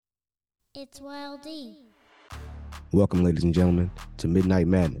It's Wild D. Welcome, ladies and gentlemen, to Midnight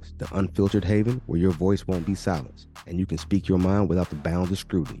Madness, the unfiltered haven where your voice won't be silenced and you can speak your mind without the bounds of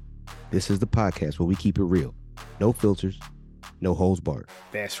scrutiny. This is the podcast where we keep it real. No filters, no holds barred.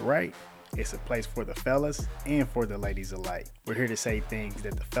 That's right. It's a place for the fellas and for the ladies alike. We're here to say things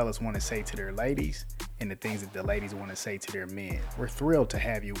that the fellas want to say to their ladies and the things that the ladies want to say to their men. We're thrilled to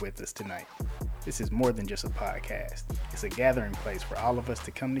have you with us tonight. This is more than just a podcast. It's a gathering place for all of us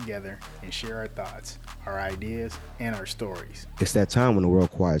to come together and share our thoughts, our ideas, and our stories. It's that time when the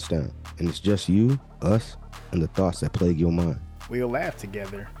world quiets down and it's just you, us, and the thoughts that plague your mind. We'll laugh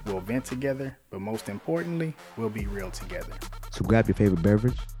together, we'll vent together, but most importantly, we'll be real together. So grab your favorite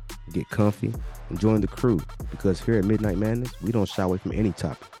beverage, get comfy, and join the crew, because here at Midnight Madness, we don't shy away from any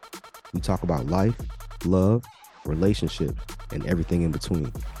topic. We talk about life, love, relationships, and everything in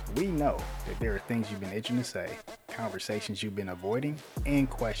between. We know that there are things you've been itching to say, conversations you've been avoiding, and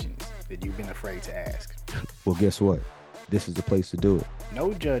questions that you've been afraid to ask. Well, guess what? This is the place to do it.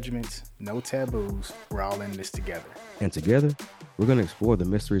 No judgments, no taboos, we're all in this together. And together, we're going to explore the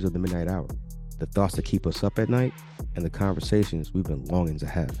mysteries of the midnight hour, the thoughts that keep us up at night, and the conversations we've been longing to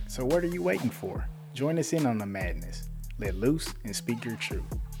have. So what are you waiting for? Join us in on the madness. Let loose and speak your truth.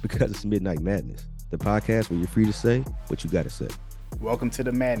 Because it's Midnight Madness, the podcast where you're free to say what you got to say. Welcome to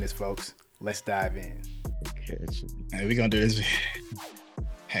the madness, folks. Let's dive in. Hey, we're going to do this.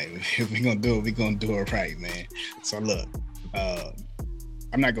 Hey, if we're going to do it, we're going to do it right, man. So look,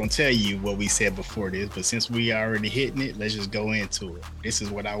 I'm not going to tell you what we said before this, but since we already hitting it, let's just go into it. This is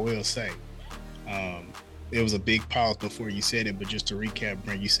what I will say. There was a big pause before you said it, but just to recap,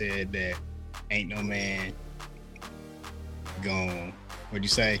 Brent, you said that ain't no man what'd you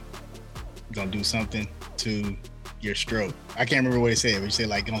say? Gonna do something to your stroke. I can't remember what it said, but you said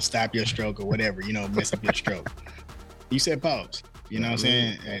like gonna stop your stroke or whatever, mess up your stroke. You said pause, you know what I'm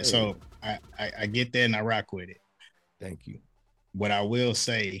saying? And so I get that and I rock with it. Thank you. What I will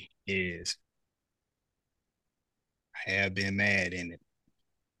say is I have been mad in it.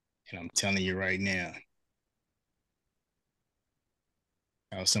 And I'm telling you right now,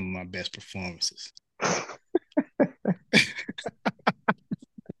 that was some of my best performances.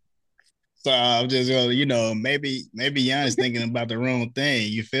 So I'm just going, maybe Giannis thinking about the wrong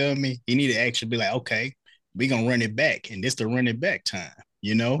thing. You feel me? He need to actually be like, okay, we gonna run it back, and this the run it back time.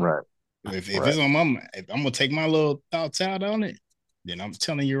 Right. If it's on my mind, if I'm gonna take my little thoughts out on it, then I'm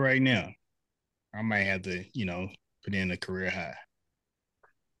telling you right now, I might have to, put in a career high.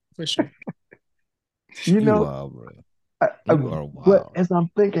 For sure. You are, bro. You are wild. But as I'm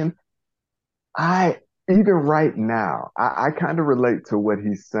thinking, even right now, I kind of relate to what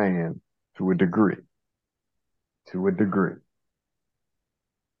he's saying to a degree. To a degree.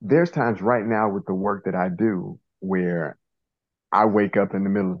 There's times right now with the work that I do where I wake up in the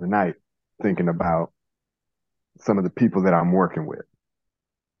middle of the night thinking about some of the people that I'm working with.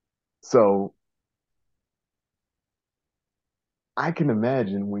 So I can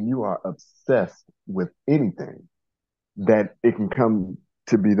imagine when you are obsessed with anything that it can come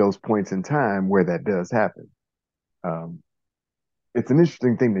to be those points in time where that does happen. It's an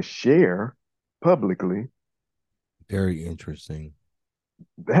interesting thing to share publicly. Very interesting.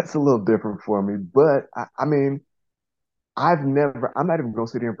 That's a little different for me, but I mean, I'm not even going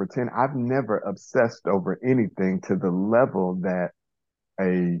to sit here and pretend I've never obsessed over anything to the level that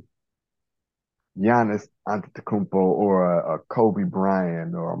a Giannis Antetokounmpo or a Kobe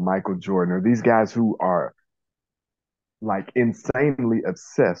Bryant or a Michael Jordan or these guys who are like insanely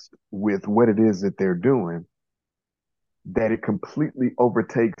obsessed with what it is that they're doing, that it completely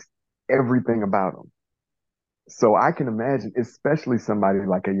overtakes everything about them. So I can imagine, especially somebody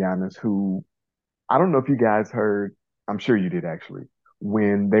like a Giannis who, I don't know if you guys heard, I'm sure you did actually,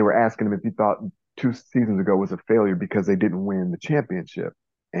 when they were asking him if he thought 2 seasons ago was a failure because they didn't win the championship.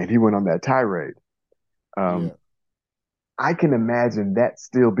 And he went on that tirade. I can imagine that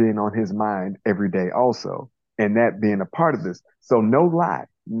still being on his mind every day also, and that being a part of this. So no lie,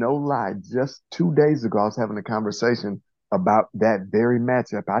 just 2 days ago, I was having a conversation about that very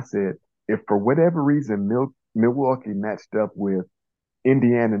matchup. I said, if for whatever reason Milwaukee matched up with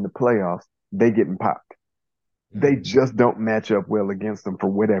Indiana in the playoffs, they getting popped. They just don't match up well against them for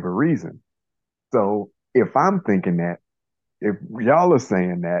whatever reason. So if I'm thinking that, if y'all are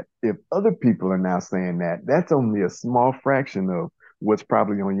saying that, if other people are now saying that, that's only a small fraction of what's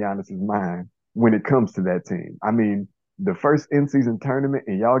probably on Giannis's mind when it comes to that team. I mean, the first in-season tournament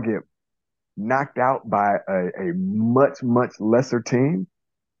and y'all get knocked out by a much, much lesser team,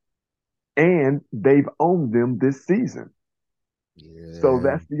 and they've owned them this season. Yeah. So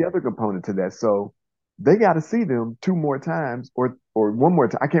that's the other component to that. So they got to see them 2 more times or or one more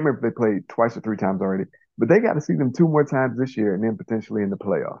time. I can't remember if they played twice or three times already, but they got to see them two more times this year and then potentially in the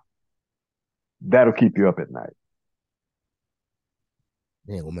playoff. That'll keep you up at night.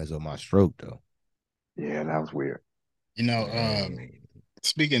 They ain't gonna mess up my stroke though. Yeah, that was weird. You know, Man.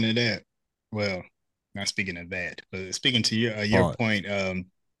 speaking of that, well, not speaking of that, but speaking to your Pause. point,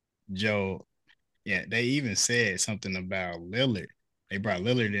 Joe, yeah, they even said something about Lillard. They brought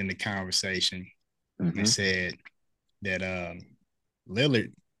Lillard in the conversation and Hmm. said that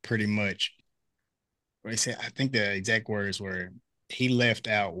Lillard pretty much, they said, I think the exact words were he left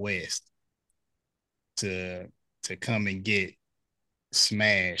out west to come and get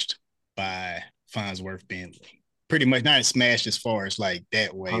smashed by Farnsworth Bentley. Pretty much not smashed as far as like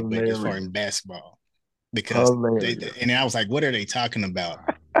that way, but as far Hilarious. in basketball. Because Hilarious. and I was like, what are they talking about?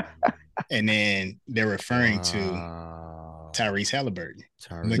 And then they're referring to Wow. Tyrese Halliburton.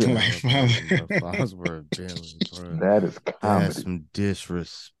 Tyrese Looking like Halliburton, bro. Farnsworth Bentley, bro. That is That's comedy. some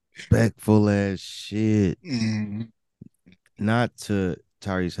disrespectful ass shit. mm, Not to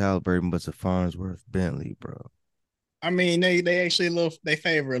Tyrese Halliburton, but to Farnsworth Bentley, bro. I mean, they actually they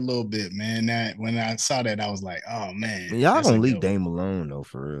favor a little bit, man. That when I saw that, I was like, oh man, Y'all that's a gonna leave good one. Dame alone though,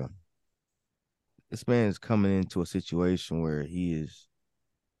 for real. This man is coming into a situation where he is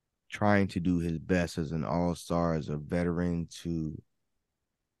trying to do his best as an all-star, as a veteran, to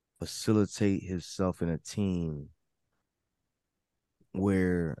facilitate himself in a team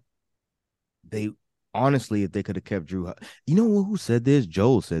where they honestly, if they could have kept Drew, you know who said this?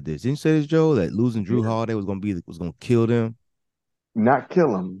 Joel said this. Didn't you say this, Joel? That losing Drew Yeah. Holiday was gonna kill them. Not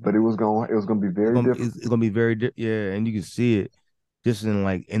kill him, but it was gonna be very different. It's gonna be yeah, and you can see it just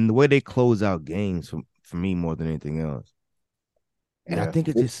in the way they close out games for me more than anything else. And I Yeah. think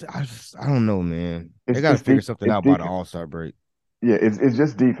I don't know, man. They It's got to it's figure deep. something It's out by the defense. All-Star break. Yeah, it's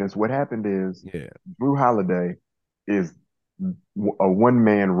just defense. What happened is Yeah, Drew Holiday is a one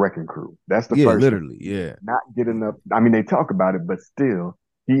man wrecking crew. That's the yeah, first thing. literally, yeah. Not good enough. I mean, they talk about it, but still,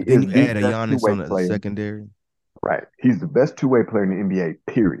 he And then is you the add a best two Giannis way on the player. secondary. Right. He's the best two-way player in the NBA,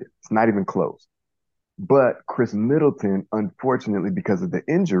 period. It's not even close. But Chris Middleton, unfortunately, because of the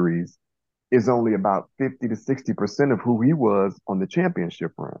injuries, is only about 50 to 60% of who he was on the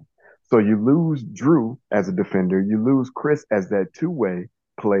championship run. So you lose Drew as a defender, you lose Chris as that two-way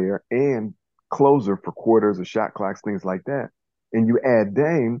player and closer for quarters or shot clocks, things like that. And you add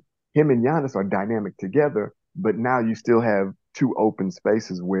Dame, him and Giannis are dynamic together, but now you still have two open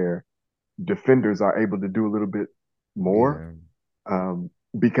spaces where defenders are able to do a little bit more. Yeah, Um,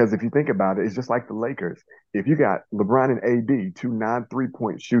 because if you think about it, it's just like the Lakers. If you got LeBron and AD, two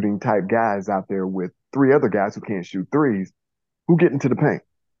non-3-point shooting type guys out there with three other guys who can't shoot threes, who get into the paint?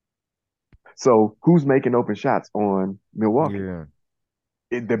 So who's making open shots on Milwaukee? yeah.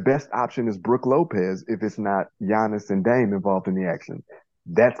 The best option is Brook Lopez if it's not Giannis and Dame involved in the action.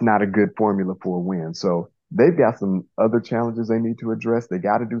 That's not a good formula for a win. So they've got some other challenges they need to address. They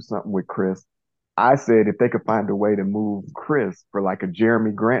got to do something with Chris. I said if they could find a way to move Chris for like a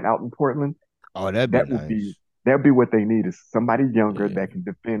Jeremy Grant out in Portland, Oh, that'd be that would be nice. that would be what they need is somebody younger Yeah, that can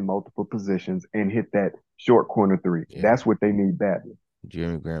defend multiple positions and hit that short corner three. yeah. That's what they need badly.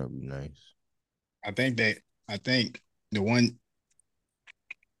 Jeremy Grant would be nice. I think that I think the one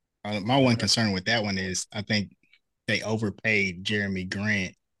my one concern with that one is I think they overpaid Jeremy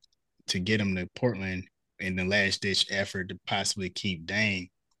Grant to get him to Portland in the last ditch effort to possibly keep Dame.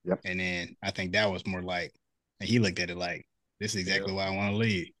 Yep. And then I think that was more like, and he looked at it like, this is exactly why I want to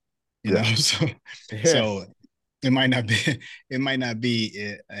leave. You know, Yeah. so it might not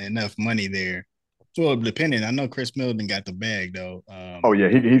be enough money there. Well, depending, I know Chris Middleton got the bag though. Oh yeah,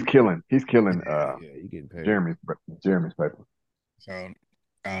 he's killing. He's killing Yeah, you getting paid. Jeremy's paper. So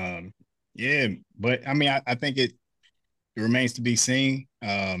yeah, but I mean I think it remains to be seen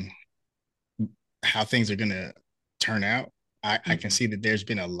how things are gonna turn out. I can see that there's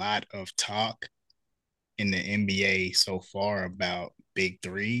been a lot of talk in the NBA so far about big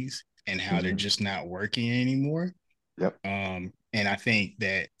threes and how they're just not working anymore. Yep. And I think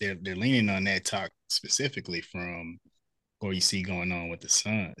that they're leaning on that talk specifically from what you see going on with the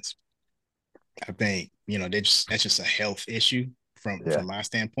Suns. I think that's just a health issue from my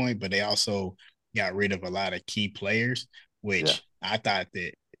standpoint, but they also got rid of a lot of key players, which I thought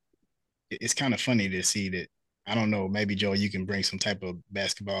that it's kind of funny to see that. I don't know, maybe Joe, you can bring some type of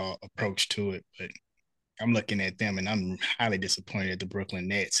basketball approach to it, but I'm looking at them and I'm highly disappointed at the Brooklyn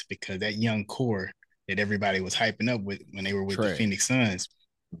Nets because that young core that everybody was hyping up with when they were with the Phoenix Suns,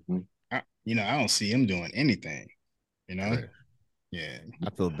 I don't see them doing anything. Yeah. I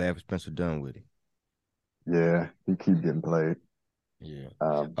feel bad for Spencer Dinwiddie. Yeah, he keeps getting played. Yeah.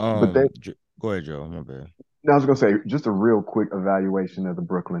 But they go ahead, Joe. My bad. I was gonna say just a real quick evaluation of the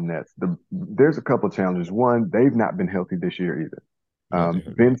Brooklyn Nets. There's a couple challenges. One, they've not been healthy this year either. Yeah, they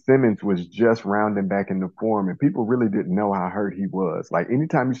hurt. Ben Simmons was just rounding back into form, and people really didn't know how hurt he was. Like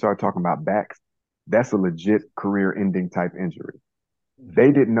anytime you start talking about backs, that's a legit career-ending type injury.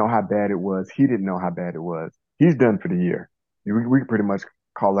 They didn't know how bad it was. He didn't know how bad it was. He's done for the year. We can pretty much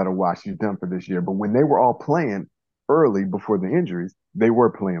call that a wash. He's done for this year. But when they were all playing early before the injuries, they were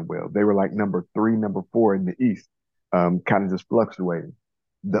playing well. They were like number 3, number 4 in the East, kind of just fluctuating.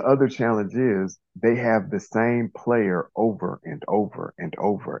 The other challenge is they have the same player over and over and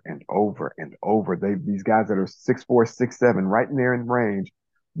over and over and over. These guys that are 6'4", 6'7", right in there in range,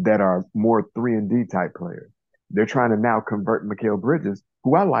 that are more 3-and-D type players. They're trying to now convert Mikal Bridges,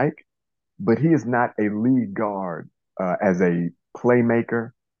 who I like, but he is not a lead guard as a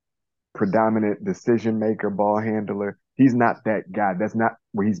playmaker, predominant decision maker, ball handler. He's not that guy. That's not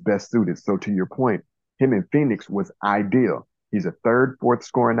where he's best suited. So to your point, him in Phoenix was ideal. He's a third, fourth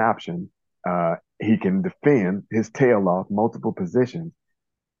scoring option. He can defend his tail off multiple positions.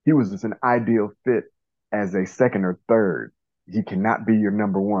 He was just an ideal fit as a second or third. He cannot be your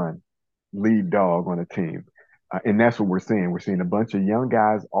number one lead dog on a team. And that's what we're seeing. We're seeing a bunch of young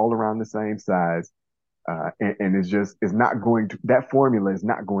guys all around the same size. And it's not going to, that formula is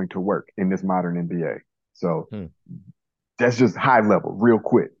not going to work in this modern NBA. So that's just high level, real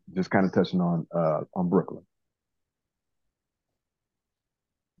quick, just kind of touching on Brooklyn.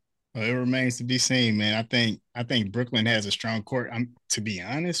 Well, it remains to be seen, man. I think Brooklyn has a strong court. To be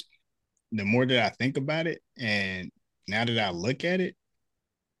honest, the more that I think about it, and now that I look at it,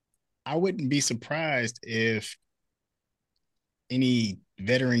 I wouldn't be surprised if any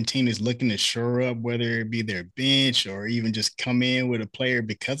veteran team is looking to shore up, whether it be their bench or even just come in with a player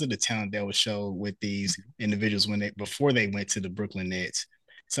because of the talent that was shown with these individuals before they went to the Brooklyn Nets.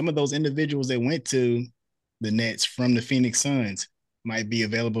 Some of those individuals that went to the Nets from the Phoenix Suns might be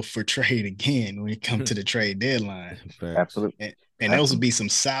available for trade again when it comes to the trade deadline. Absolutely. And those would be some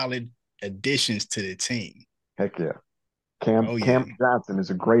solid additions to the team. Heck yeah. Cam Johnson is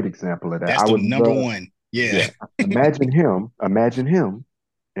a great example of that. That's the number one. Yeah. Imagine him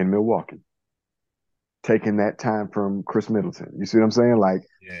in Milwaukee taking that time from Chris Middleton. You see what I'm saying? Like,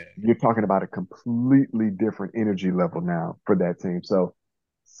 you're talking about a completely different energy level now for that team. So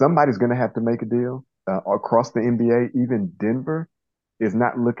somebody's going to have to make a deal across the NBA. Even Denver is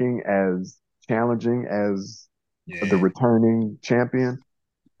not looking as challenging as the returning champion.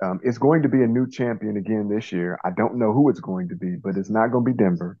 It's going to be a new champion again this year. I don't know who it's going to be, but it's not going to be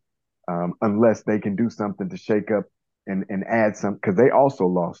Denver unless they can do something to shake up and add some, because they also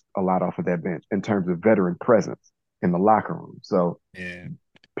lost a lot off of that bench in terms of veteran presence in the locker room. So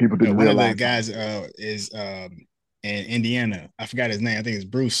people didn't realize. One of the guys is in Indiana. I forgot his name. I think it's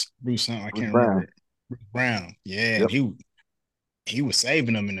Bruce something. I can't remember. Bruce Brown. Yeah, yep. He was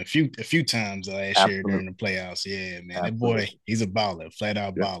saving them in a few times last year during the playoffs. Yeah, man. That boy, he's a baller, flat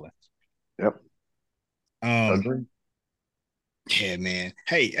out baller. Yep. Yeah, man.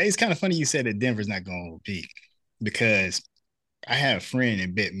 Hey, it's kind of funny you said that Denver's not going to repeat, because I had a friend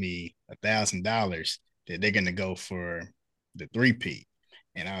that bet me $1,000 that they're going to go for the 3-peat.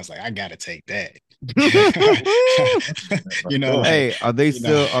 And I was like, I got to take that. Hey, are they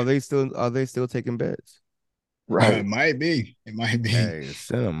still taking bets? Right. It might be. Hey,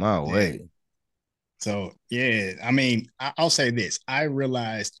 send them my way. So, yeah, I mean, I'll say this. I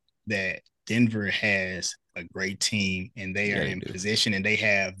realized that Denver has a great team, and they are in position, and they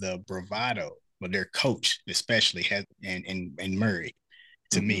have the bravado. But their coach, especially, has and Murray,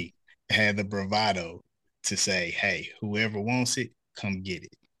 to me, had the bravado to say, hey, whoever wants it, come get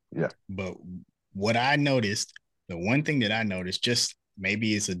it. Yeah. But what I noticed, the one thing that I noticed, just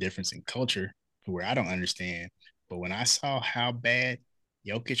maybe it's a difference in culture where I don't understand, but when I saw how bad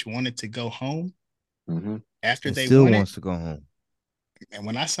Jokic wanted to go home after they still won wants to go home, and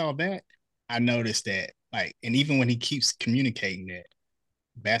when I saw that, I noticed that, like, and even when he keeps communicating that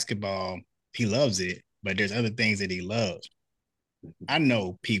basketball, he loves it, but there's other things that he loves. I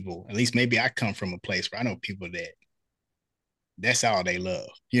know people, at least maybe I come from a place where I know people that's all they love.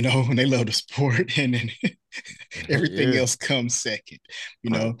 You know, they love the sport, and then everything else comes second. You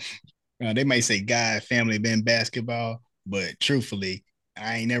know, they may say God, family, then basketball, but truthfully,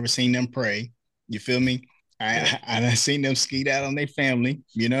 I ain't never seen them pray. You feel me? I done seen them skeet out on their family,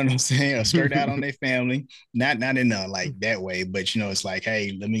 you know what I'm saying, or skirt out on their family. Not in a like that way, but you know, it's like,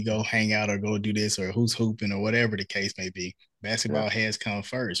 hey, let me go hang out or go do this, or who's hooping, or whatever the case may be. Basketball has come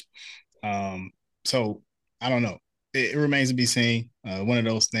first. So I don't know. It remains to be seen. One of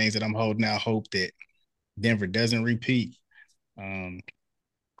those things that I'm holding out hope that Denver doesn't repeat.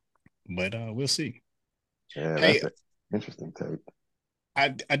 But we'll see. Yeah, Hey, that's an interesting take. I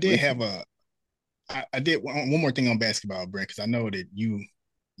did have I did one more thing on basketball, Brent, because I know that you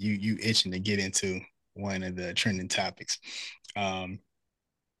itching to get into one of the trending topics. Um,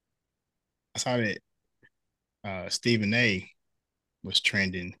 I saw that Stephen A was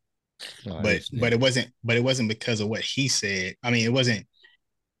trending, Oh, but this but it nigga. wasn't because of what he said. I mean, it wasn't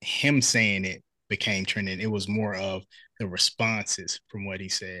him saying it became trending. It was more of the responses from what he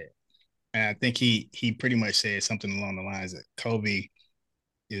said. And I think he pretty much said something along the lines that Kobe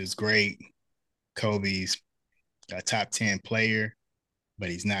is great. Kobe's a top 10 player, but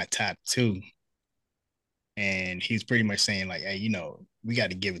he's not top two. And he's pretty much saying, like, hey, we got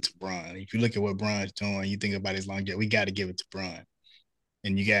to give it to Bron. If you look at what Bron's doing, you think about his longevity, we got to give it to Bron.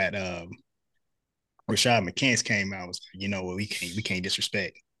 And you got Rashad McCants came out, was like, what, we can't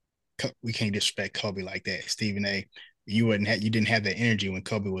disrespect Kobe like that. Stephen A, you didn't have that energy when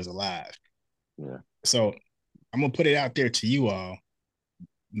Kobe was alive. Yeah. So I'm gonna put it out there to you all.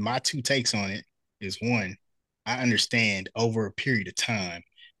 My two takes on it is, one, I understand over a period of time,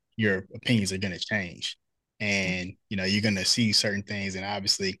 your opinions are gonna change. And you're gonna see certain things. And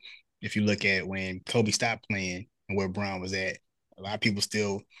obviously, if you look at when Kobe stopped playing and where Bron was at, a lot of people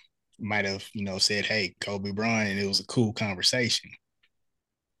still might have, said, hey, Kobe Bron, and it was a cool conversation.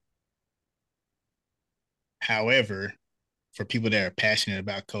 However, for people that are passionate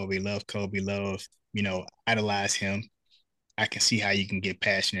about Kobe, love, idolize him, I can see how you can get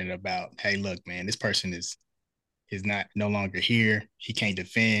passionate about, hey, look, man, this person is not no longer here. He can't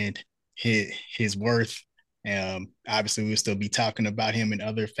defend his worth. Obviously, we'll still be talking about him in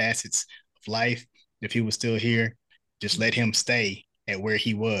other facets of life if he was still here. Just let him stay at where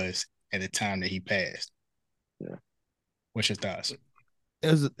he was at the time that he passed. Yeah. What's your thoughts?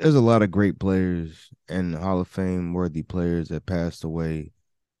 There's a lot of great players and Hall of Fame worthy players that passed away,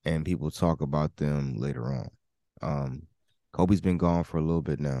 and people talk about them later on. Um, Kobe's been gone for a little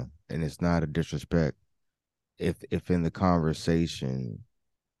bit now, and it's not a disrespect. If in the conversation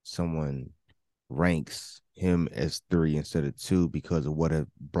someone ranks him as three instead of two because of what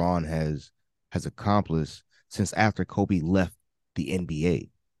Bron has accomplished since after Kobe left the NBA,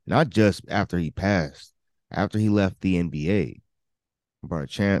 not just after he passed, after he left the NBA, brought a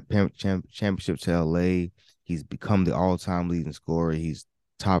championship to LA. He's become the all-time leading scorer. He's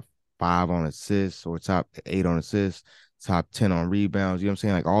top 5 on assists or top 8 on assists, top 10 on rebounds. You know what I'm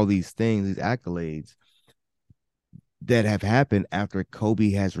saying? Like all these things, these accolades that have happened after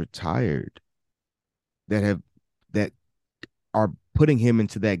Kobe has retired that have that are putting him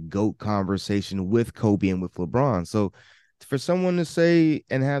into that GOAT conversation with Kobe and with LeBron. So for someone to say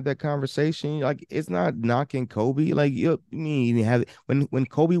and have that conversation, like it's not knocking Kobe. Like you mean have when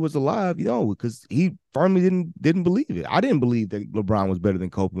Kobe was alive, because he firmly didn't believe it. I didn't believe that LeBron was better than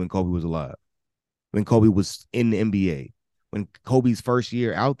Kobe when Kobe was alive. When Kobe was in the NBA. When Kobe's first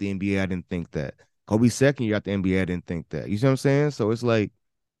year out the NBA, I didn't think that. Kobe's second year out the NBA, I didn't think that. You see what I'm saying? So it's like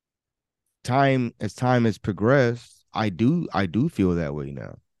time has progressed, I do feel that way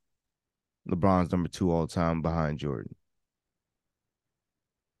now. LeBron's number 2 all time behind Jordan.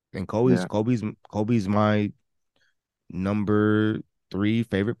 And Kobe's Yeah. Kobe's my number 3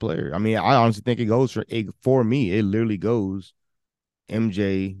 favorite player. I mean, I honestly think for me, it literally goes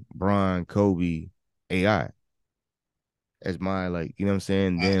MJ, Bron, Kobe, AI as my, like, you know what I'm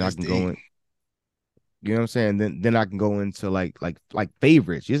saying? Wow, Then I that's can go deep. in, you know what I'm saying? Then I can go into like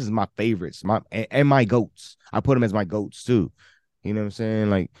favorites. This is my favorites, and my goats. I put them as my goats too. You know what I'm saying?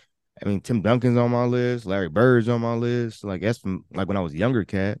 Like, I mean, Tim Duncan's on my list, Larry Bird's on my list. Like that's from like when I was younger,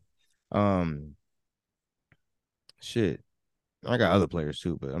 cat. Um, shit. I got other players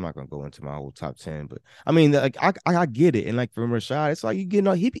too, but I'm not gonna go into my whole top 10. But I mean, like I get it, and like from Rashad, it's like you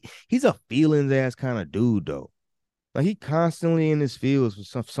getting he's a feelings ass kind of dude though. Like he constantly in his fields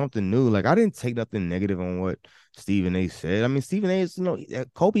for something new. Like I didn't take nothing negative on what Stephen A said. I mean, Stephen A is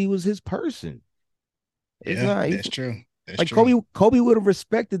Kobe was his person. It's Yeah, not he's that's true. That's like true. Kobe would have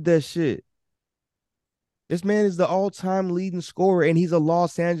respected that shit. This man is the all-time leading scorer, and he's a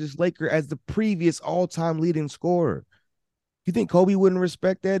Los Angeles Laker as the previous all-time leading scorer. You think Kobe wouldn't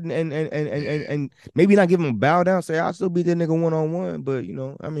respect that Yeah. and maybe not give him a bow down, say I'll still beat that nigga one-on-one, but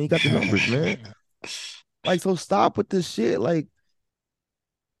I mean he got the numbers, man. Like, so stop with this shit. Like,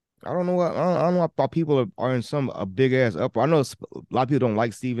 I don't know what I don't know if people are in a big ass uproar. I know a lot of people don't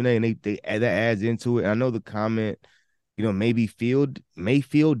like Stephen A. and they add that adds into it. And I know the comment, may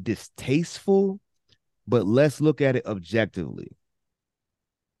feel distasteful, but let's look at it objectively.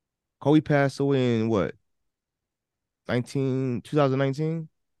 Kobe passed away in what 2019.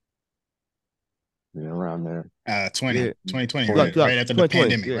 Yeah, around there. 2020, Like, right after the 2020.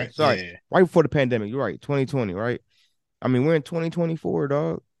 pandemic, Yeah, right? sorry. Yeah. Right before the pandemic. You're right. 2020, right? I mean, we're in 2024,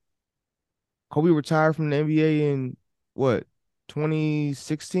 dog. Kobe retired from the NBA in what,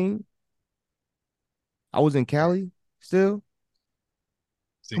 2016? I was in Cali still.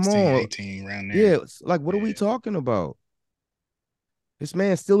 Come 16, on. 18, around there. Yeah, like, what are we Yeah. talking about? This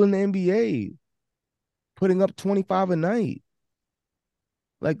man's still in the NBA, putting up 25 a night.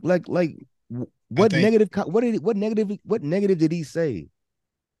 Like, I what think, negative? What negative did he say?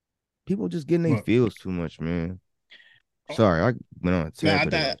 People just getting their well, feels too much, man. oh, Sorry, I went on a no, tear,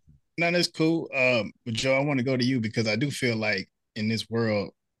 but no, that's cool. But Joe, I want to go to you because I do feel like in this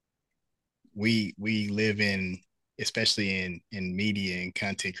world we live in, especially in media and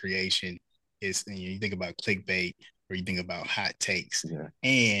content creation, is you think about clickbait or you think about hot takes, Yeah.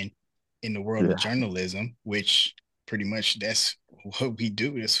 and in the world of Yeah. journalism, which pretty much that's what we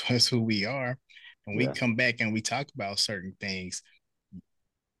do. That's who we are. And we Yeah. come back and we talk about certain things.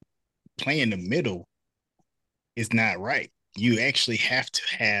 Playing the middle is not right. You actually have to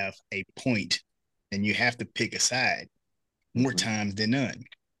have a point and you have to pick a side more Mhm. times than none.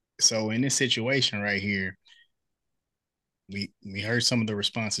 So in this situation right here, we heard some of the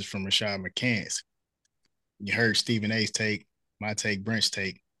responses from Rashad McCants. You heard Stephen A's take, my take, Brent's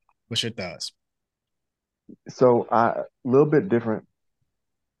take. What's your thoughts? So a little bit different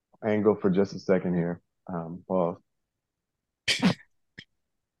angle for just a second here. Pause.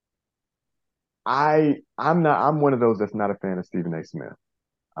 I'm one of those that's not a fan of Stephen A. Smith.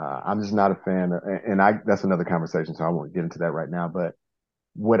 I'm just not a fan, and I that's another conversation, so I won't get into that right now. But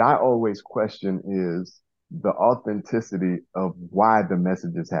what I always question is the authenticity of why the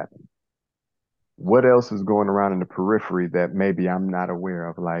messages happen. What else is going around in the periphery that maybe I'm not aware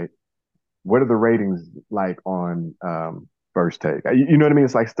of? Like, what are the ratings like on First Take? You know what I mean?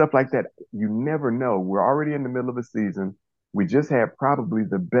 It's like stuff like that. You never know. We're already in the middle of a season. We just had probably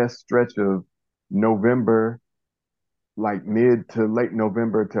the best stretch of November, like mid to late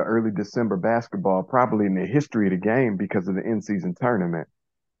November to early December basketball, probably in the history of the game because of the in-season tournament.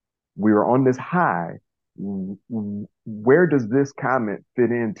 We were on this high. Where does this comment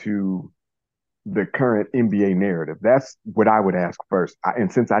fit into the current NBA narrative? That's what I would ask first.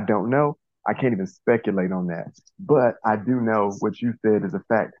 And since I don't know, I can't even speculate on that. But I do know what you said is a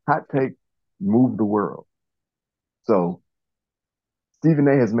fact. Hot take move the world. So Stephen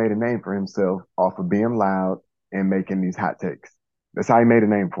A has made a name for himself off of being loud and making these hot takes. That's how he made a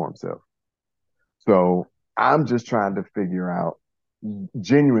name for himself. So I'm just trying to figure out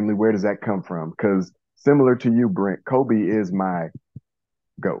genuinely where does that come from? Because similar to you, Brent, Kobe is my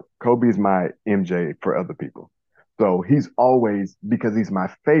GOAT. Kobe is my MJ for other people. So he's always, because he's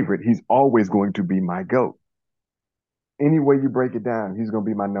my favorite, he's always going to be my GOAT. Any way you break it down, he's going to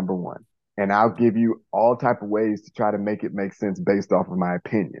be my number one. And I'll give you all type of ways to try to make it make sense based off of my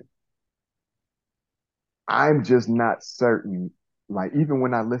opinion. I'm just not certain. Like, even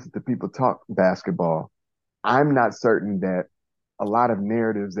when I listen to people talk basketball, I'm not certain that a lot of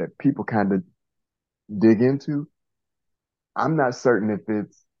narratives that people kind of dig into, I'm not certain if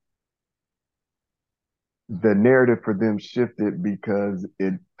it's the narrative for them shifted because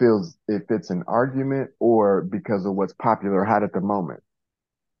it feels it fits an argument or because of what's popular or hot at the moment.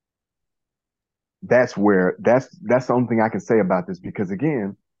 That's the only thing I can say about this because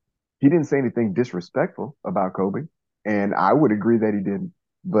again, he didn't say anything disrespectful about Kobe, and I would agree that he didn't.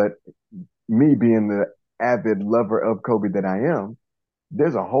 But me being the avid lover of Kobe that I am,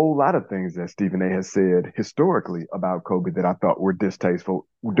 there's a whole lot of things that Stephen A has said historically about Kobe that I thought were distasteful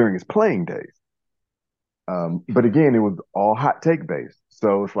during his playing days. But again, it was all hot take based.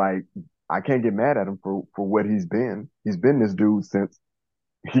 So it's like I can't get mad at him for what he's been. He's been this dude since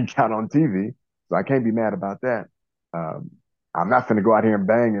he got on TV. So I can't be mad about that. Um, I'm not gonna go out here and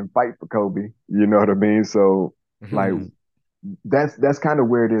bang and fight for Kobe. You know what I mean? So like that's kind of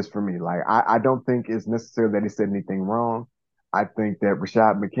where it is for me. Like I don't think it's necessary that he said anything wrong. I think that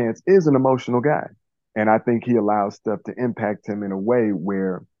Rashad McCants is an emotional guy. And I think he allows stuff to impact him in a way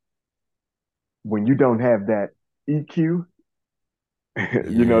where when you don't have that EQ,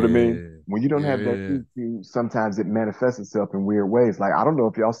 you know what I mean? Yeah, When you don't have that yeah, EQ, sometimes it manifests itself in weird ways. Like I don't know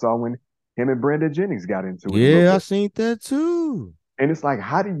if y'all saw when him and Brandon Jennings got into it a little yeah. I bit. seen that too. And it's like,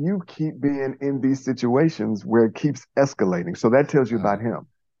 how do you keep being in these situations where it keeps escalating? So that tells you about Uh, him.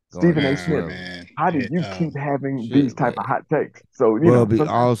 Going Stephen A. next Nah, Smith, level. man. how do you keep having these Shit, type man. of hot takes? So, Well, be sometimes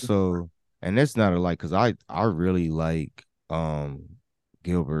also, and that's not a like, cause I really like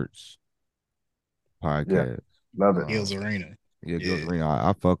Gilbert's yeah, podcast. love it. Gil's Um, Arena. yeah, Gil's Yeah. Arena.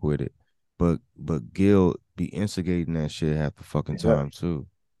 I fuck with it, but Gil be instigating that shit half the fucking Yeah. time too.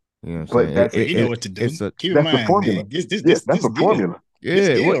 You know what I'm But saying? that's He know what to do. It's a Keep in that's the mind, formula. man. This this Yeah, this that's this a Gil. formula. This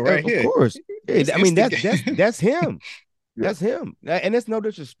yeah, Gil right of here. course. Yeah, This I mean instigate. that's him. Yeah. That's him. And it's no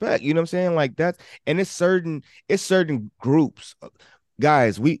disrespect. You know what I'm saying? Like that's and it's certain groups.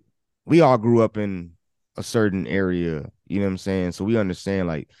 Guys, we all grew up in a certain area, you know what I'm saying? So we understand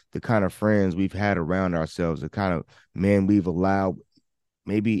like the kind of friends we've had around ourselves, the kind of men we've allowed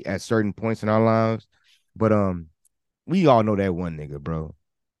maybe at certain points in our lives. But we all know that one nigga, bro.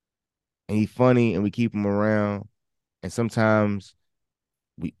 And he's funny and we keep him around. And sometimes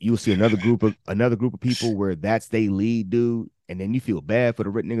you'll see another group of people where that's they lead dude, and then you feel bad for the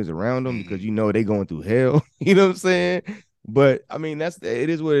rich niggas around them because Mhm. you know they going through hell. You know what I'm saying? But I mean, it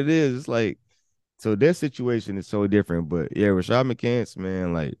is what it is. It's like so their situation is so different. But yeah, Rashad McCants,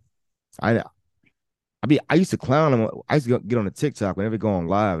 man, like I I used to clown him. I used to get on the TikTok whenever they go on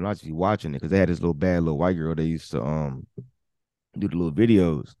live, and I used to be watching it because they had this little bad little white girl they used to do the little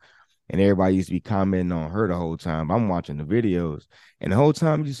videos, and everybody used to be commenting on her the whole time. I'm watching the videos, and the whole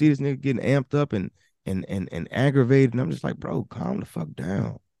time you see this nigga getting amped up and aggravated, and I'm just like, bro, calm the fuck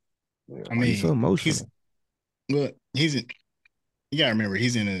down. Yeah. I Why are you so mean, he's emotional? well, he's in, you gotta remember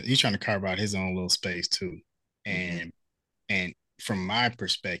he's trying to carve out his own little space too. Mhm. And from my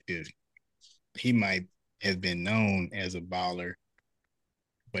perspective, he might have been known as a baller,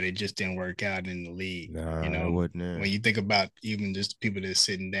 but it just didn't work out in the league. You Nah, it know, wasn't there. when you think about even just the people that's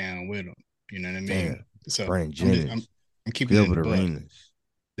sitting down with him, you know what I mean? Damn, So Brandon I'm just Jennings, I'm keeping it in Gilbert the buck. Arenas,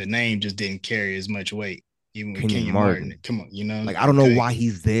 The name just didn't carry as much weight, even with Kenyon Kenyon Martin. Martin. Come on, you know, Like I don't know okay. why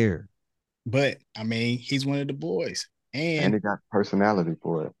he's there. But I mean, he's one of the boys. And And he got personality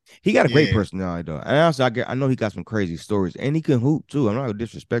for it. He got a great yeah, personality though, and also I know he got some crazy stories, and he can hoop too. I'm not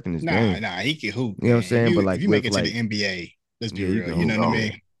disrespecting his game. nah, he can hoop, You know what I'm man. If saying? you But if like you make with it to like, the NBA, let's be yeah, you real. can You know hoop. what I Oh Yeah.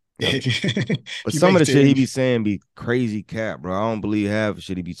 yeah. mean? Yep. But You some make of it the to shit the he be NBA. saying be crazy cap, bro. I don't believe half the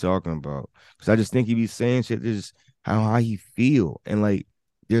shit he be talking about. Cause I just think he be saying shit just how he feel. And like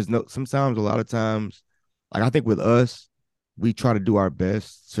there's no sometimes a lot of times, like I think with us, we try to do our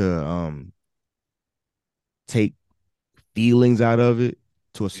best to take feelings out of it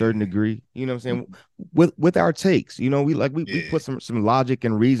to a certain Mhm. degree. You know what I'm saying? With our takes, you know, we Yeah, put some logic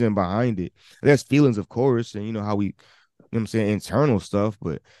and reason behind it. There's feelings, of course, and you know how we, you know what I'm saying, internal stuff.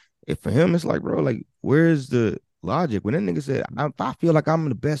 But if for him, it's like, bro, like, where's the logic? When that nigga said, if I feel like I'm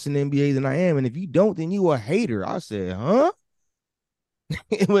the best in the NBA, then I am. And if you don't, then you a hater. I said, huh?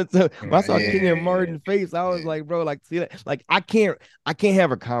 It was when I right. saw Kenyon Yeah, Martin face, I was yeah. like, bro, like, see that? Like, I can't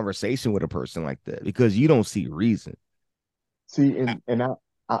have a conversation with a person like that because you don't see reason. See, I,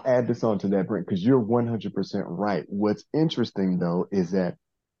 I'll add this on to that, Brent, because you're 100% right. What's interesting though is that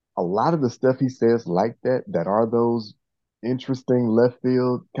a lot of the stuff he says like that are those interesting left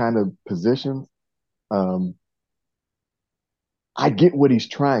field kind of positions. Um, I get what he's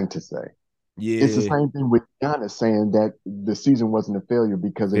trying to say. It's the Yeah, same thing with Giannis saying that the season wasn't a failure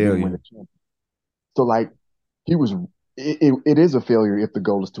because they didn't win a failure. championship. So like he was, it is a failure if the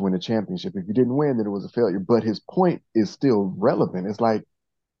goal is to win a championship. If you didn't win, then it was a failure. But his point is still relevant. It's like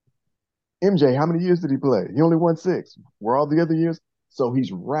MJ, how many years did he play? He only won 6. Were all the other years? So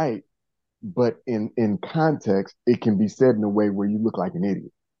he's right, but in context, it can be said in a way where you look like an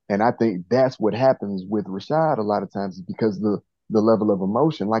idiot. And I think that's what happens with Rashad a lot of times is because the level of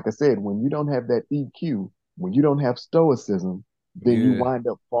emotion, like I said, when you don't have that EQ, when you don't have stoicism, then you Yeah. wind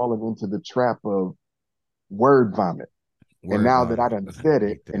up falling into the trap of word vomit. And Word now that I vomit. done I said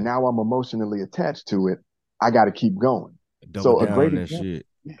it, like and that. now I'm emotionally attached to it, I got to keep going. Double So down on that shit.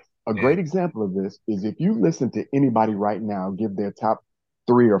 a yeah. great example of this is if you listen to anybody right now give their top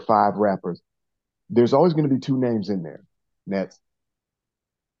 3 or 5 rappers, there's always going to be 2 names in there. And that's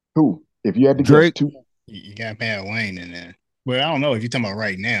who? If you had to guess, Drake, two You got Pat Wayne in there. Well, I don't know if you're talking about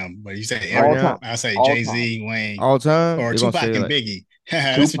right now, but you say right all ever. time, now, I say all Jay time, Z, Wayne, all time, or they're gonna Tupac say and like Biggie.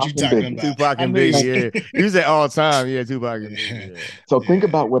 That's what Tupac you're and talking Biggie. about. Tupac I and knew you. Biggie. Yeah. You say all time, yeah, Tupac and Yeah. Biggie, yeah. So think Yeah.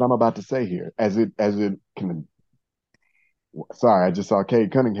 about what I'm about to say here. As it can. Sorry, I just saw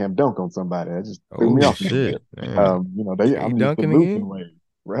Cade Cunningham dunk on somebody. That just threw me Oh off a little shit. bit. Man. I'm Kate used to Duncan losing again? waves,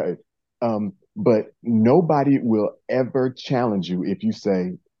 right? But nobody will ever challenge you if you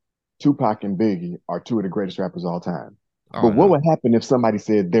say Tupac and Biggie are 2 of the greatest rappers of all time. But Oh what no. would happen if somebody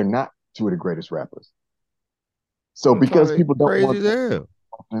said they're not 2 of the greatest rappers? So I'm because talking people don't crazy want as that hell.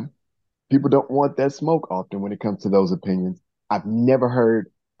 often, people don't want that smoke often when it comes to those opinions. I've never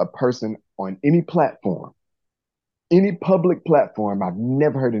heard a person on any platform, any public platform, I've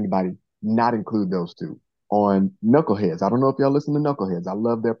never heard anybody not include those 2 on Knuckleheads. I don't know if y'all listen to Knuckleheads. I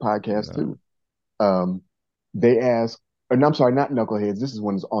love their podcast No. too. Um, they ask, and I'm sorry, not Knuckleheads. This is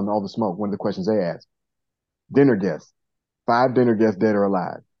one that's on All the Smoke. One of the questions they ask: dinner guests, 5 dinner guests dead or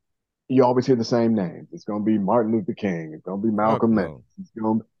alive. you always hear the same names. It's going to be Martin Luther King. It's going to be Fuck Malcolm X. no. It's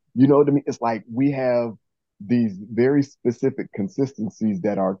going to, you know what I mean? It's like we have these very specific consistencies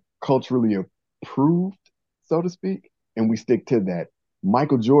that are culturally approved, so to speak, and we stick to that.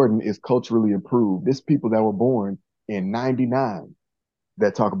 Michael Jordan is culturally approved. There's people that were born in 99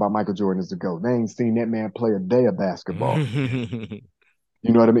 that talk about Michael Jordan as the GOAT. They ain't seen that man play a day of basketball.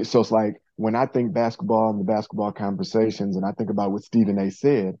 You know what I mean? So it's like when I think basketball and the basketball conversations, and I think about what Stephen A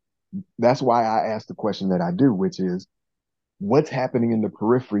said, that's why I asked the question that I do, which is what's happening in the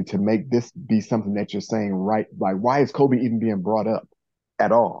periphery to make this be something that you're saying, right? Like, why is Kobe even being brought up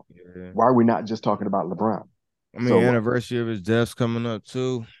at all? Yeah. Why are we not just talking about LeBron? I mean, So, anniversary of his death's coming up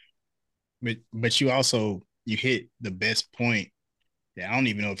too. But you also you hit the best point that I don't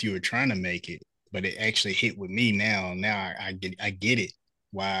even know if you were trying to make it, but it actually hit with me now. Now I get it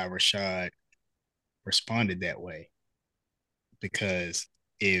why Rashad responded that way. Because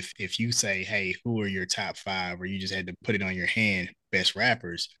if you say, hey, who are your top five, or you just had to put it on your hand, best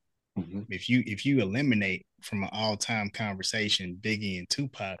rappers, mm-hmm, if you eliminate from an all-time conversation Biggie and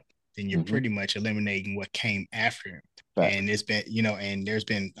Tupac, then you're mm-hmm, pretty much eliminating what came after him. And facts. it's been, and there's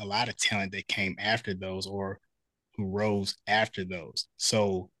been a lot of talent that came after those or who rose after those.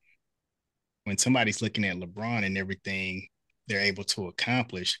 So when somebody's looking at LeBron and everything they're able to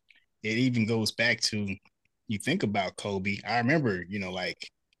accomplish, it even goes back to you think about Kobe. I remember, like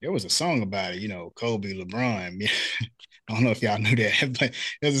there was a song about it, Kobe, LeBron. I don't know if y'all knew that, but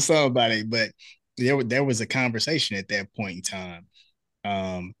there's a song about it. But there was a conversation at that point in time.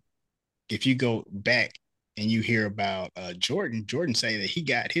 Um, if you go back and you hear about Jordan say that he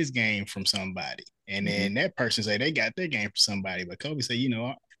got his game from somebody. And Mm-hmm, then that person say they got their game from somebody. But Kobe said,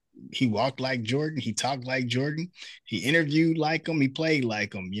 he walked like Jordan, he talked like Jordan, he interviewed like him, he played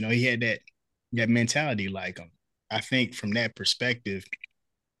like him. He had that mentality like him. I think from that perspective,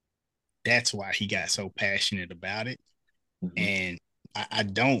 that's why he got so passionate about it. mm-hmm, And I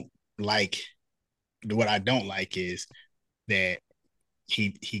don't like what I don't like is that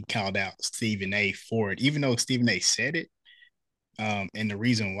he called out Stephen A for it, even though Stephen A said it. And the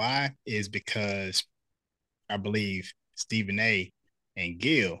reason why is because I believe Stephen A and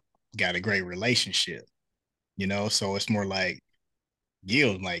Gil got a great relationship, so it's more like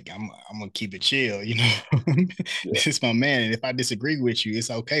Gil, like I'm gonna keep it chill, yeah, This is my man. And if I disagree with you, it's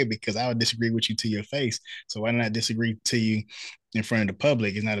okay because I would disagree with you to your face. So why not disagree to you in front of the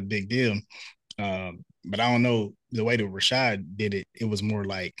public? It's not a big deal. But I don't know the way that Rashad did it, it was more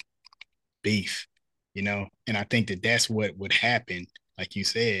like beef, and I think that that's what would happen, like you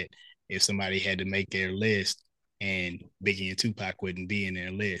said, if somebody had to make their list and Biggie and Tupac wouldn't be in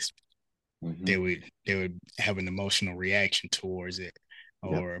their list, mm-hmm, they would have an emotional reaction towards it.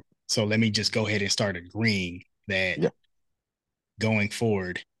 yep, Or so let me just go ahead and start agreeing that yep, going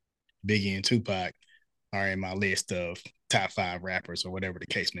forward, Biggie and Tupac are in my list of top five rappers or whatever the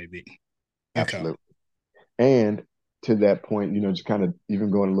case may be. Okay. absolutely. And to that point, just kind of even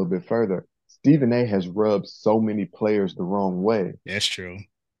going a little bit further, Stephen A has rubbed so many players the wrong way. That's true.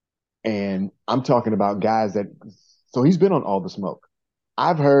 And I'm talking about guys so he's been on All the Smoke.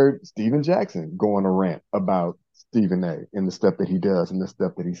 I've heard Steven Jackson go on a rant about Stephen A and the stuff that he does and the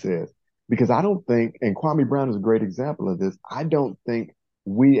stuff that he says. Because I don't think, and Kwame Brown is a great example of this, I don't think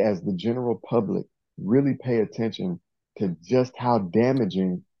we as the general public really pay attention to just how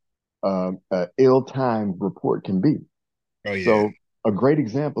damaging an ill-timed report can be. Oh yeah. So a great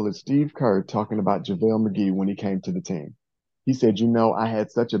example is Steve Kerr talking about JaVale McGee when he came to the team. He said, I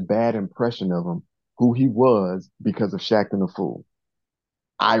had such a bad impression of him, who he was because of Shaqtin' a Fool.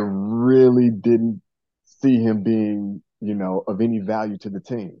 I really didn't see him being, of any value to the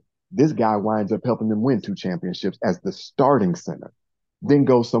team. This guy winds up helping them win 2 championships as the starting center, then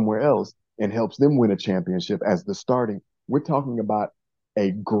goes somewhere else and helps them win a championship as the starting. We're talking about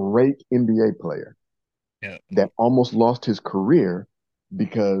a great NBA player Yeah. that almost lost his career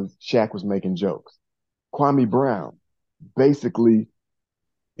because Shaq was making jokes. Kwame Brown, basically,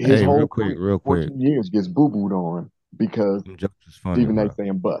 his Hey, whole career, real quick. 14 years, gets boo-booed on because Them jokes is funny, Stephen A. bro.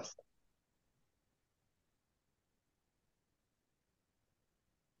 saying bust.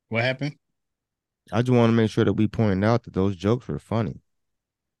 What happened? I just want to make sure that we point out that those jokes were funny.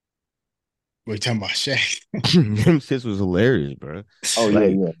 We're talking about Shaq. Them shits was hilarious, bro. Oh yeah,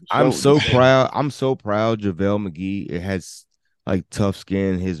 Like yeah. I'm The so show. proud. I'm so proud. JaVale McGee. It has like tough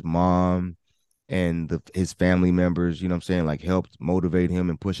skin. His mom and his family members. You know what I'm saying? Like helped motivate him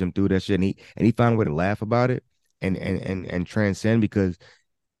and push him through that shit. And he found a way to laugh about it and transcend. Because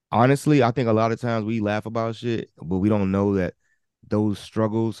honestly, I think a lot of times we laugh about shit, but we don't know that those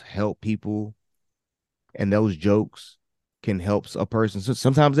struggles help people and those jokes. can help a person. So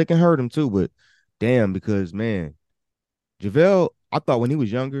sometimes they can hurt them too, but damn, because man, JaVale, I thought when he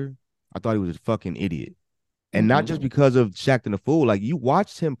was younger, I thought he was a fucking idiot. And not just because of Shaqtin' a Fool. Like you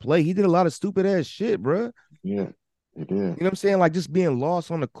watched him play, he did a lot of stupid ass shit, bro. Yeah, he did. You know what I'm saying? Like just being lost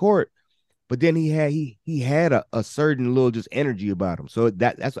on the court. But then he had a certain little just energy about him. So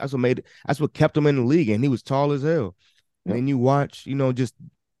that's what kept him in the league. And he was tall as hell. And then you watch, just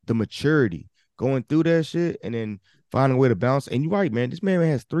the maturity going through that shit and then finding a way to bounce. And you're right, man. This man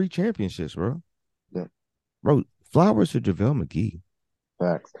has 3 championships, bro. Yeah. Bro, flowers to JaVale McGee.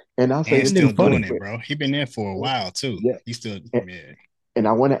 Facts. And I'll say he's still doing it, bro. He been there for a while too. Yeah. He's still And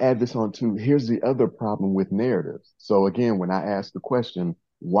I want to add this on too. Here's the other problem with narratives. So again, when I ask the question,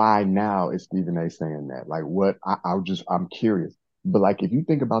 why now is Stephen A saying that? Like what I'm curious. But like if you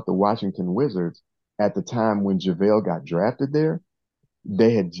think about the Washington Wizards at the time when JaVale got drafted there,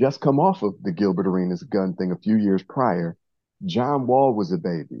 they had just come off of the Gilbert Arenas gun thing a few years prior. John Wall was a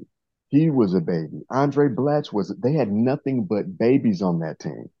baby. He was a baby. Andre Blatch they had nothing but babies on that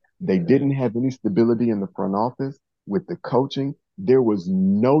team. They didn't have any stability in the front office with the coaching. There was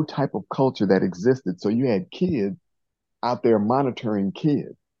no type of culture that existed. So you had kids out there monitoring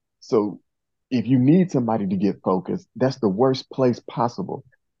kids. So if you need somebody to get focused, that's the worst place possible.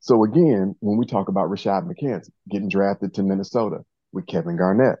 So again, when we talk about Rashad McCants getting drafted to Minnesota with Kevin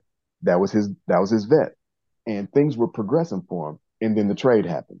Garnett, that was his vet. And things were progressing for him. And then the trade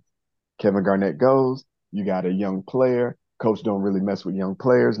happened. Kevin Garnett goes, you got a young player. Coach don't really mess with young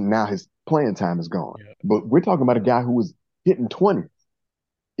players. Now his playing time is gone. Yeah. But we're talking about a guy who was hitting 20s.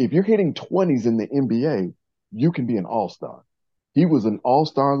 If you're hitting 20s in the NBA, you can be an all-star. He was an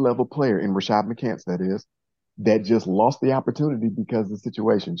all-star level player in Rashad McCants, that is, that just lost the opportunity because the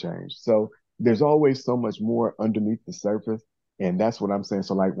situation changed. So there's always so much more underneath the surface. And that's what I'm saying.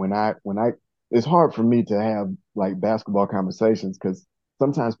 So like when I it's hard for me to have like basketball conversations because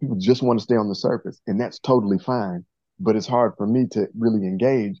sometimes people just want to stay on the surface, and that's totally fine. But it's hard for me to really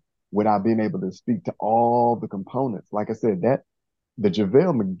engage without being able to speak to all the components. Like I said, that the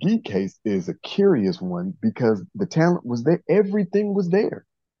JaVale McGee case is a curious one because the talent was there. Everything was there.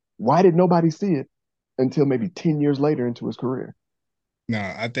 Why did nobody see it until maybe 10 years later into his career? No,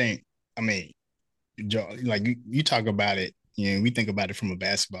 like you talk about it, we think about it from a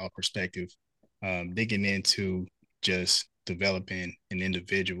basketball perspective, digging into just developing an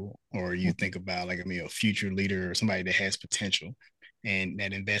individual, or you think about a future leader or somebody that has potential, and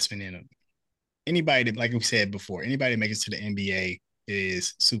that investment in them. Anybody that, like we said before, anybody that makes it to the NBA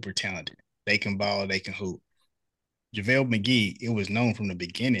is super talented. They can ball, they can hoop. JaVale McGee, it was known from the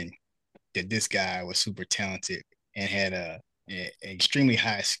beginning that this guy was super talented and had an extremely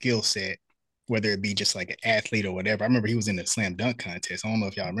high skill set, whether it be just like an athlete or whatever. I remember he was in the slam dunk contest. I don't know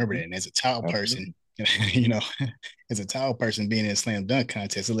if y'all remember that. And as a tall person, as a tall person being in a slam dunk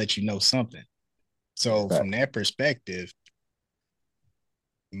contest, it'll let you know something. So from that perspective,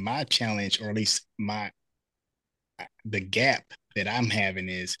 my challenge, or at least the gap that I'm having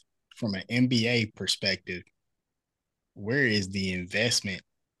is from an NBA perspective, where is the investment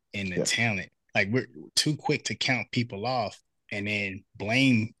in the talent? Like we're too quick to count people off and then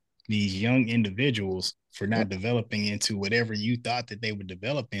blame these young individuals for not developing into whatever you thought that they would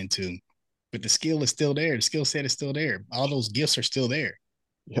develop into. But the skill is still there. The skill set is still there. All those gifts are still there.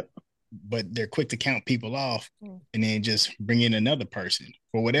 Yep. But they're quick to count people off and then just bring in another person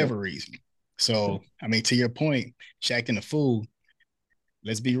for whatever reason. So, to your point, Shaqtin' a Fool,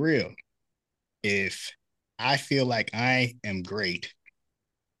 let's be real. If I feel like I am great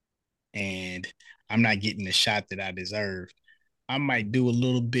and I'm not getting the shot that I deserve, I might do a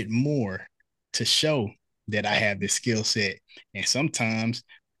little bit more to show that I have this skill set. And sometimes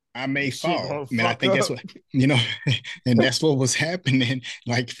I may fall. I think that's what, and that's what was happening,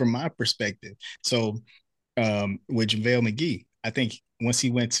 like from my perspective. So with JaVale McGee, I think once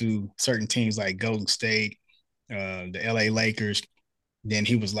he went to certain teams like Golden State, the LA Lakers, then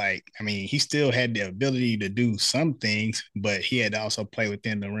he was like, he still had the ability to do some things, but he had to also play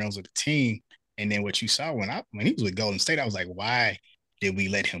within the realms of the team. And then what you saw when he was with Golden State, I was like, why did we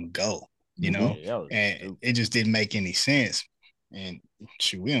let him go? And it just didn't make any sense. And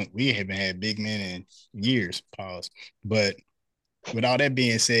shoot, we haven't had big men in years, pause. But with all that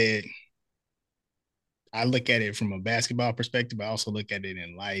being said, I look at it from a basketball perspective. I also look at it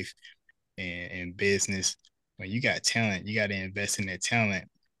in life and business. When you got talent, you got to invest in that talent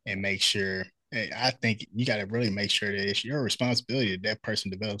and make sure. I think you got to really make sure that it's your responsibility that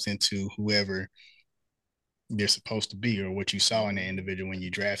person develops into whoever they're supposed to be, or what you saw in the individual when you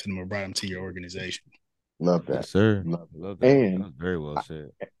drafted them or brought them to your organization. Love that. Yes, sir. Love that. And that's very well said.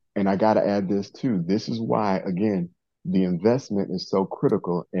 And I got to add this too. This is why, again, the investment is so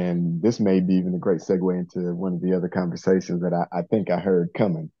critical. And this may be even a great segue into one of the other conversations that I think I heard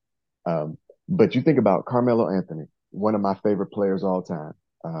coming. Um, but you think about Carmelo Anthony, one of my favorite players all time.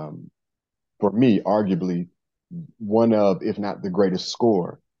 Um, for me, arguably one of, if not the greatest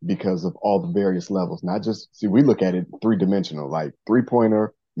scorer because of all the various levels. Not just, see, we look at it three dimensional, like three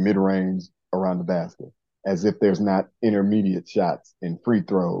pointer, mid range, around the basket, as if there's not intermediate shots and free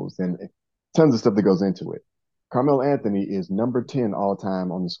throws and tons of stuff that goes into it. Carmelo Anthony is number 10 all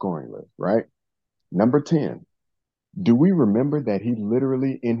time on the scoring list, right? Number 10. Do we remember that he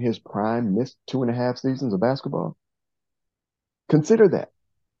literally in his prime missed 2.5 seasons of basketball? Consider that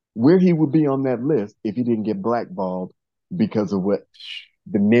where he would be on that list if he didn't get blackballed because of what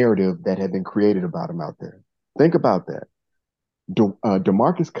the narrative that had been created about him out there. Think about that.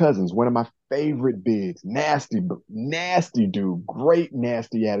 DeMarcus Cousins, one of my favorite bigs, nasty dude, great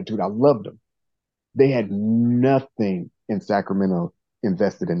nasty attitude. I loved him. They had nothing in Sacramento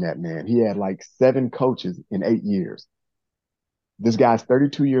invested in that man. He had like 7 coaches in 8 years. This guy's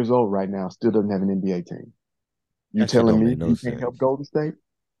 32 years old right now, still doesn't have an NBA team. You That shit telling don't me make no he can't help sense. Golden State?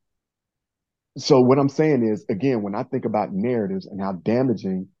 So what I'm saying is, again, when I think about narratives and how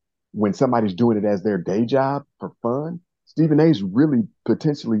damaging when somebody's doing it as their day job for fun, Stephen A's really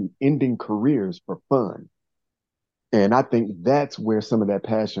potentially ending careers for fun. And I think that's where some of that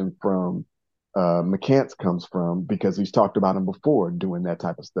passion from McCants comes from because he's talked about him before doing that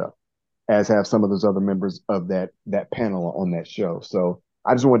type of stuff, as have some of those other members of that panel on that show. So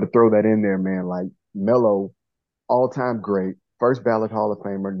I just wanted to throw that in there, man. Like Melo, all time great, first ballot Hall of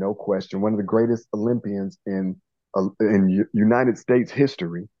Famer, no question, one of the greatest Olympians in United States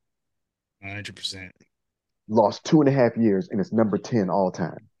history. 100%. Lost 2.5 years and it's number 10 all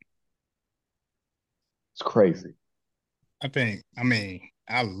time. It's crazy.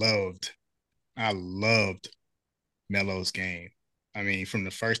 I loved Melo's game. I mean, from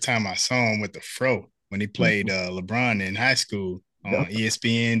the first time I saw him with the fro when he played Mhm. LeBron in high school on Yep.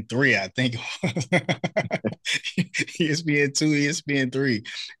 ESPN three, I think ESPN two, ESPN three.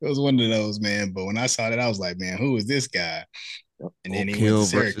 It was one of those, man. But when I saw that, I was like, man, who is this guy? Yep. And then Oak he went to Hill versus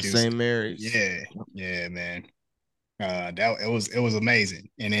Syracuse. St. Mary's. Yeah, Yep. yeah, man. That it was amazing.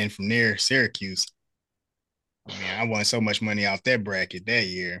 And then from there, Syracuse. I mean, I won so much money off that bracket that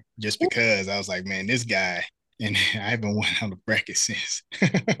year just because I was like, man, this guy, and I haven't won on the bracket since.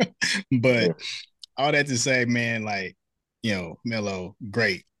 But Yeah. all that to say, man, like, Melo,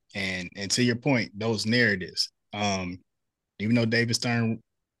 great. And to your point, those narratives, even though David Stern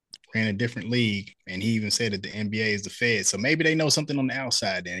ran a different league and he even said that the NBA is the Fed. So maybe they know something on the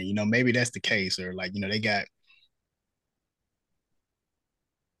outside then, maybe that's the case. Or like, they got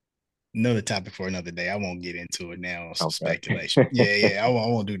another topic for another day. I won't get into it now on some Okay. speculation. Yeah, yeah, I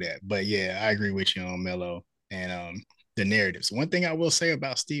won't do that. But yeah, I agree with you on Melo and the narratives. One thing I will say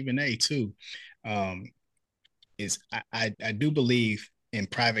about Stephen A. too, um, is I do believe in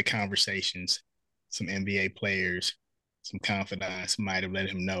private conversations, some NBA players, some confidants might have let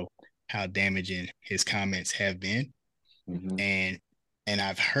him know how damaging his comments have been. Hmm. And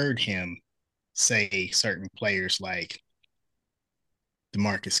I've heard him say certain players like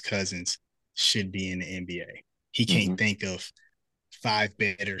DeMarcus Cousins should be in the NBA. He can't Hmm. think of 5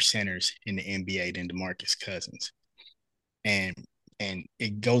 better centers in the NBA than DeMarcus Cousins. And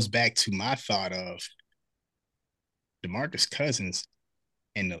it goes back to my thought of DeMarcus Cousins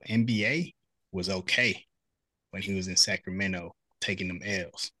in the NBA was okay when he was in Sacramento taking them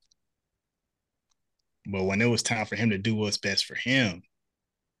L's. But when it was time for him to do what's best for him,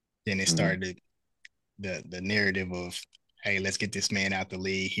 then it Hmm. started the narrative of, hey, let's get this man out the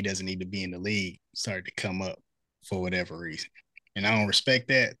league. He doesn't need to be in the league. Started to come up for whatever reason. And I don't respect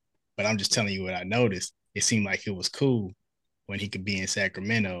that, but I'm just telling you what I noticed. It seemed like it was cool when he could be in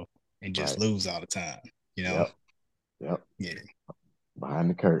Sacramento and just Right. lose all the time, you know? Yep. Yep. Yeah. Behind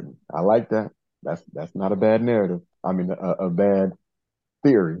the curtain. I like that. That's not a bad narrative. I mean, a bad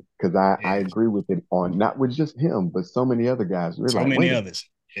theory because I Yeah. agree with it on not with just him, but so many other guys. We're So like, many wait a minute, others.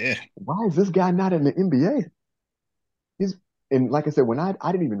 Yeah. why is this guy not in the NBA? He's and like I said, when I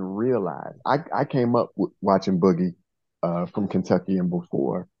didn't even realize I came up watching Boogie from Kentucky and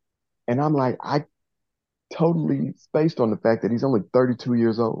before, and I'm like, I totally spaced on the fact that he's only 32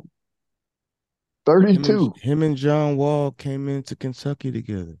 years old. Him and 32. him and John Wall came into Kentucky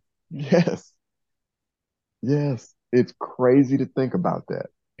together. Yes. Yes. It's crazy to think about that.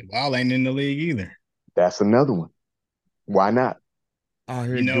 Ball ain't in the league either. That's another one. Why not? Out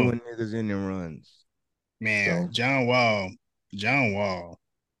You here know, doing niggas in the runs. man, So, John Wall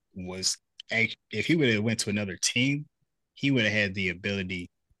was, if he would have went to another team, he would have had the ability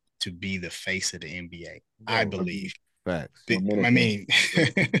to be the face of the NBA. I Bro, mhm. believe. Facts. I mean,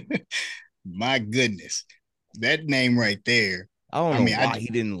 my goodness, that name right there. I don't I know mean, why he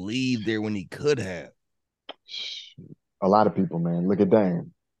didn't leave there when he could have. A lot of people, man. Look at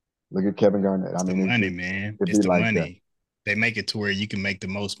Dame. Look at Kevin Garnett. I it's the mean, money, man. it'd It's be the like that. money. They make it to where you can make the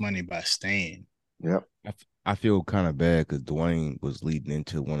most money by staying. Yep. I feel kind of bad because Dwayne was leading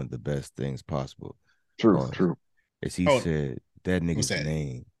into one of the best things possible. True. True. As he Oh, said, that what's nigga's that?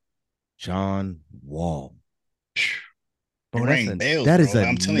 name, John Wall. It Bro, rang bells, that is bro. a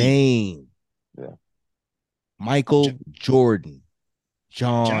I'm telling you, name. Yeah. Michael Jordan,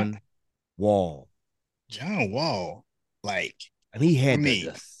 John John Wall. Wall, like, And he I had mean,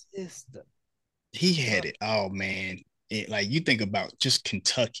 the system. he had it. Oh man, like you think about just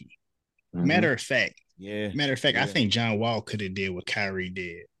Kentucky. Mm-hmm. Matter of fact, Yeah. I think John Wall could have did what Kyrie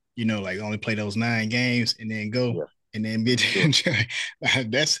did. You know, like only play those 9 games and then go and then be.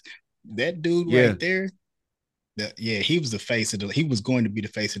 That's that dude right there. He was the face of the. He was going to be the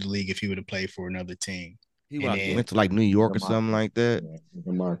face of the league if he would have played for another team. He went to like New York or something like that. Yeah,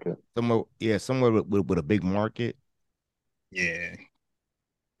 the market. Somewhere with a big market. Yeah.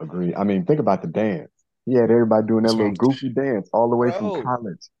 Agreed. I mean, think about the dance. He had everybody doing that little goofy dance all the way from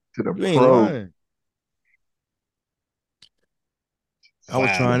college to the You ain't pro. lying. I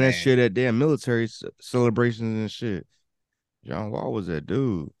was trying that shit at damn military celebrations and shit. John Wall was that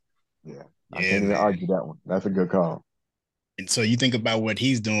dude. Yeah. I can't even argue that one. That's a good call. And so you think about what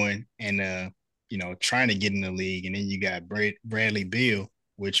he's doing and trying to get in the league, and then you got Bradley Beal,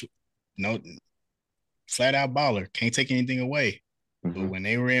 which flat out baller, can't take anything away. Mm-hmm. But when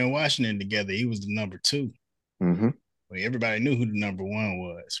they were in Washington together, he was the number 2. Mm-hmm. Well, everybody knew who the number 1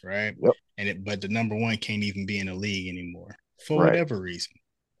 was, right? Yep. But the number 1 can't even be in the league anymore for whatever reason.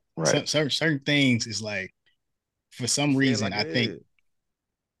 Right. Certain things is like, for some reason, I think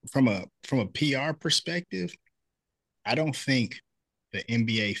from a PR perspective, I don't think the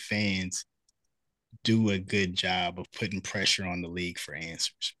NBA fans do a good job of putting pressure on the league for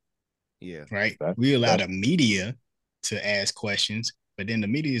answers. Yeah. Right. We allow the media to ask questions, but then the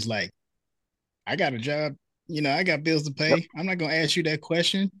media is like, I got a job, I got bills to pay. Yep. I'm not gonna ask you that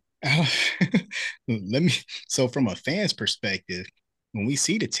question. So from a fan's perspective, when we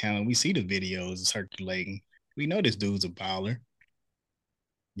see the talent, we see the videos circulating, we know this dude's a baller.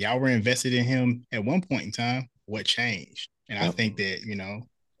 Y'all were invested in him at one point in time. What changed? And I think that,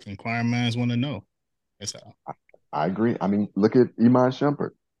 inquiring minds want to know. That's all. I agree. I mean, look at Iman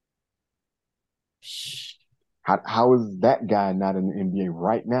Shumpert. How is that guy not in the NBA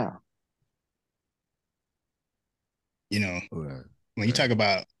right now? When you talk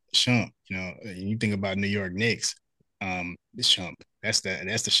about Shump, you think about New York Knicks, Shump, that's the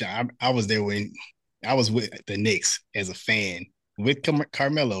Shump. I was there when I was with the Knicks as a fan with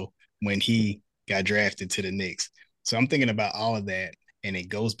Carmelo when he got drafted to the Knicks. So I'm thinking about all of that, and it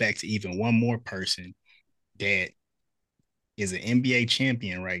goes back to even one more person that is an NBA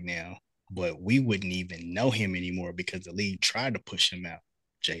champion right now, but we wouldn't even know him anymore because the league tried to push him out,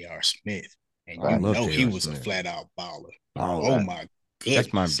 J.R. Smith. And he was a flat out baller. Oh my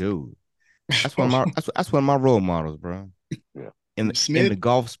goodness. That's my dude. That's one of my role models, bro. Yeah. In the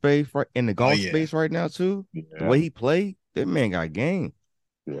golf space, right? In the golf space right now, too. Yeah. The way he played, that man got game.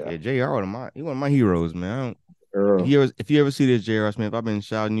 Yeah, JR he one of my heroes, man. If you ever see this JR Smith, I've been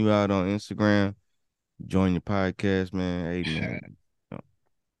shouting you out on Instagram. Join your podcast, man. Hey, man.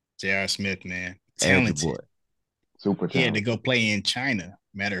 JR Smith, man. Talented. Boy. Super talented. He had to go play in China.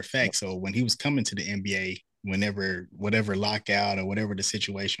 Matter of fact, so when he was coming to the NBA, whatever lockout or whatever the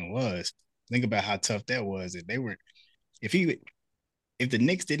situation was, think about how tough that was. If they were, if the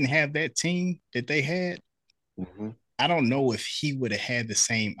Knicks didn't have that team that they had, I don't know if he would have had the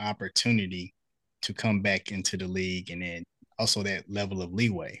same opportunity to come back into the league, and then also that level of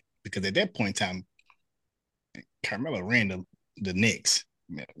leeway. Because at that point in time, Carmelo ran the Knicks.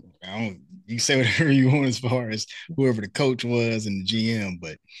 You say whatever you want as far as whoever the coach was and the GM,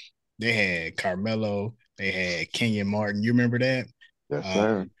 but they had Carmelo, they had Kenyon Martin. You remember that? Yes,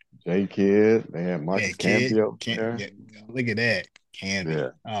 sir. J Kidd. They had Marcus Camby. Look at that. Camby.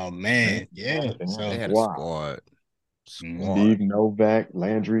 Yeah. Oh man. Yeah. They had a squad. Steve Novak,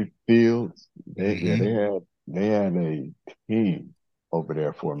 Landry Fields. They had a team over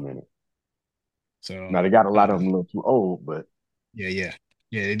there for a minute. So now they got a lot of them a little too old, but yeah,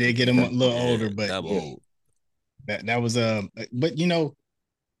 they did get them a little older, but that was but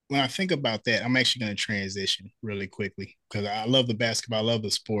when I think about that, I'm actually going to transition really quickly because I love the basketball, I love the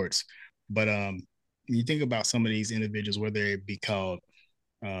sports, but you think about some of these individuals, whether it be called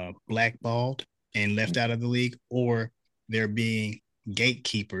blackballed and left out of the league, or they're being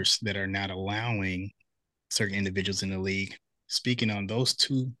gatekeepers that are not allowing certain individuals in the league. Speaking on those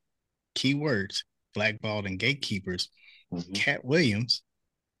two key words, blackballed and gatekeepers, Cat Williams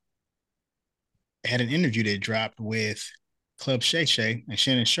had an interview that dropped with Club Shay Shay and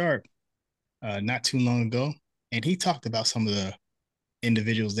Shannon Sharp not too long ago. And he talked about some of the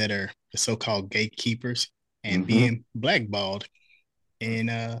individuals that are the so-called gatekeepers and being blackballed in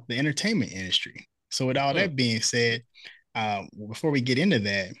the entertainment industry. So with all that being said, before we get into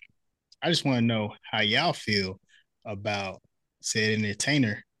that, I just want to know how y'all feel about said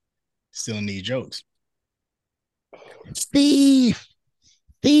entertainer stealing these jokes. Steve,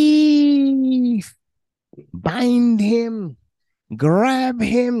 bind him, grab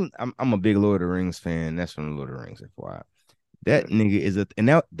him. I'm a big Lord of the Rings fan. That's from the Lord of the Rings. FYI. That nigga is and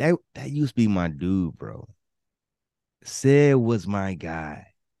that used to be my dude, bro. Sid was my guy.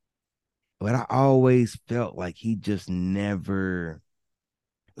 But I always felt like he just never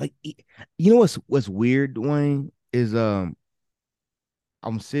like you know what's weird, Dwayne, is I'm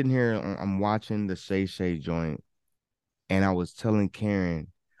sitting here, I'm watching the Shay Shay joint, and I was telling Karen,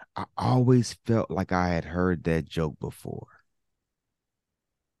 I always felt like I had heard that joke before.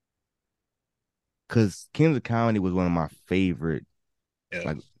 Cause Kings of Comedy was one of my favorite.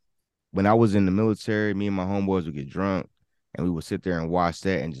 Like when I was in the military, me and my homeboys would get drunk and we would sit there and watch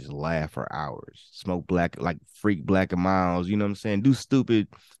that and just laugh for hours. Smoke black, like freak Black and Miles, you know what I'm saying? Do stupid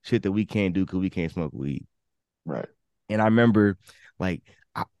shit that we can't do because we can't smoke weed. Right. And I remember like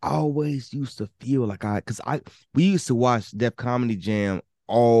I always used to feel like we used to watch Def Comedy Jam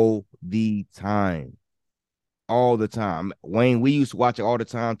all the time. All the time. Wayne, we used to watch it all the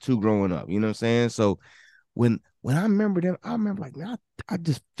time too growing up. You know what I'm saying? So when I remember them, I remember like, man, I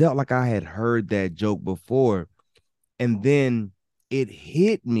just felt like I had heard that joke before. And then it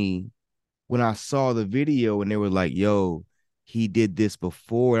hit me when I saw the video and they were like, yo, he did this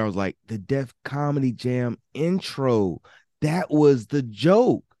before. And I was like, the Def Comedy Jam intro, that was the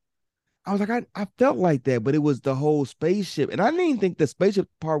joke. I was like, I felt like that, but it was the whole spaceship. And I didn't even think the spaceship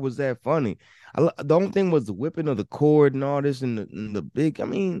part was that funny. The only thing was the whipping of the cord and all this and the big, I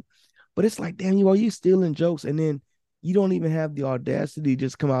mean, but it's like, damn, you stealing jokes. And then you don't even have the audacity to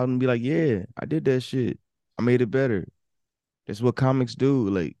just come out and be like, yeah, I did that shit. I made it better. That's what comics do.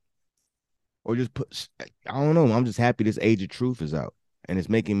 Like, or just I don't know. I'm just happy this Age of Truth is out. And it's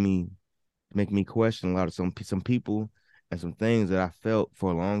making me question a lot of some people and some things that I felt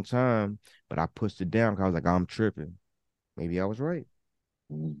for a long time, but I pushed it down because I was like, I'm tripping. Maybe I was right.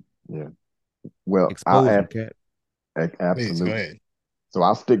 Yeah. Well, Expose him, Cat. Absolutely. Please, go ahead. So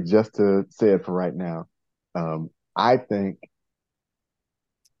I'll stick just to say it for right now. I think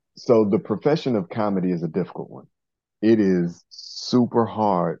so. The profession of comedy is a difficult one. It is super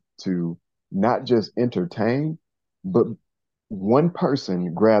hard to not just entertain, but one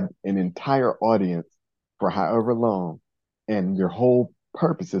person grab an entire audience for however long, and your whole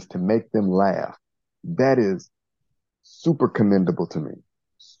purpose is to make them laugh. That is super commendable to me.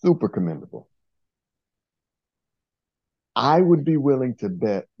 Super commendable. I would be willing to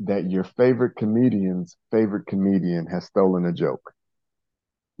bet that your favorite comedian's favorite comedian has stolen a joke.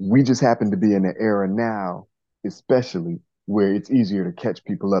 We just happen to be in an era now, especially where it's easier to catch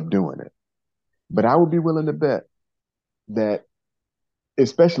people up doing it. But I would be willing to bet that,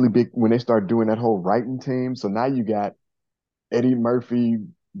 especially big when they start doing that whole writing team. So now you got Eddie Murphy,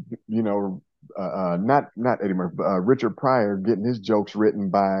 you know, not Eddie Murphy, but Richard Pryor getting his jokes written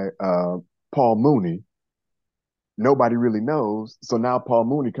by Paul Mooney. Nobody really knows. So now Paul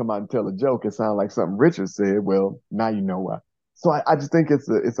Mooney come out and tell a joke. It sounds like something Richard said. Well, now you know why. So I just think it's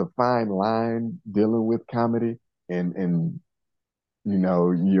a fine line dealing with comedy and you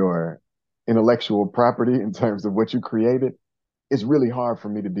know your intellectual property in terms of what you created. It's really hard for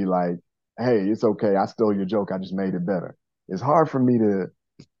me to be like, hey, it's okay. I stole your joke. I just made it better. It's hard for me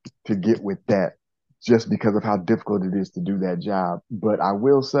to get with that just because of how difficult it is to do that job. But I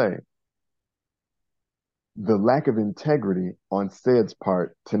will say the lack of integrity on Sid's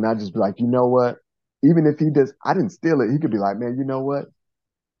part to not just be like, you know what? Even if he does, I didn't steal it. He could be like, man, you know what?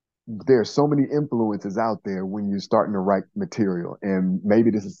 There's so many influences out there when you're starting to write material. And maybe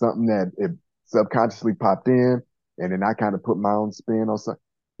this is something that it subconsciously popped in and then I kind of put my own spin on something.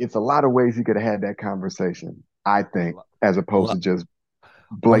 It's a lot of ways he could have had that conversation, I think, as opposed to just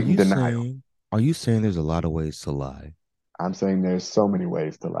blatant denial. Are you saying there's a lot of ways to lie? I'm saying there's so many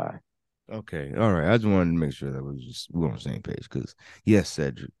ways to lie. Okay, all right. I just wanted to make sure that we were on the same page because yes,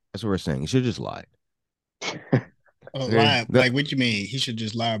 Cedric, that's what we're saying. You should just lie. Lie? Like what you mean? He should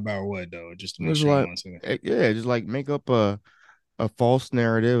just lie about what though? Just to make sure like, yeah, just like make up a false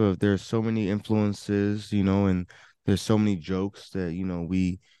narrative of there's so many influences, you know, and there's so many jokes that, you know,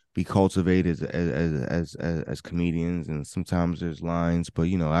 we we cultivate as comedians, and sometimes there's lines, but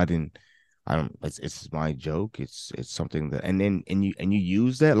I don't. It's my joke. It's something that, and you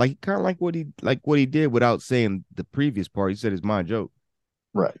use that like kind of like what he did without saying the previous part. He said it's my joke.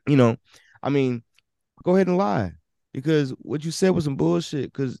 Right. I mean, go ahead and lie because what you said was some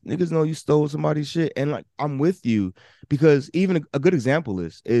bullshit. Because niggas know you stole somebody's shit, and like I'm with you because even a good example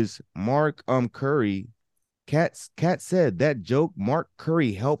is Mark Curry. Cat said that joke. Mark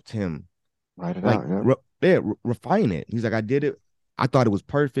Curry helped him Write it like out. Yeah. refine it. He's like, I did it. I thought it was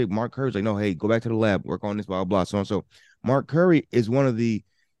perfect. Mark Curry's like, no, hey, go back to the lab, work on this, blah, blah, blah, so and so. Mark Curry is one of the,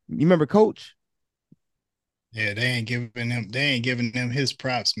 you remember Coach? Yeah, they ain't giving him his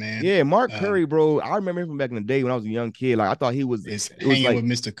props, man. Yeah, Mark Um, Curry, bro. I remember him from back in the day when I was a young kid. Like I thought is it was hanging like with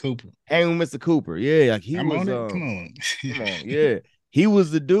Mr. Cooper. hanging with Mr. Cooper. Yeah, like he I'm was on it. Come on. come on, yeah. He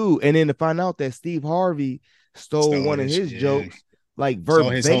was the dude. And then to find out that Steve Harvey stole Stole one of his his yeah. jokes, like Stole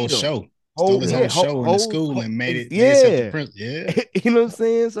his whole verbatim. show. Stole Whole his yeah, whole show in the school and made himself the yeah. prince. Yeah. You know what I'm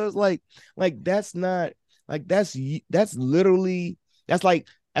saying? So it's like that's not like that's literally that's like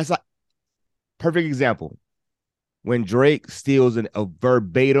perfect example when Drake steals a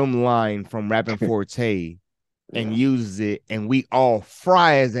verbatim line from Rapping Forte and Yeah. uses it, and we all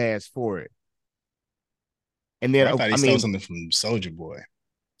fry his ass for it. And then I thought he I stole mean, something from Soldier Boy.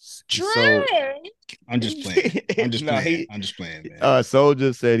 so I'm just playing. I'm just no, playing. he I'm just playing, man.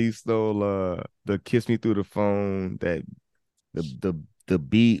 Soldier said he stole the Kiss Me Through the Phone, that the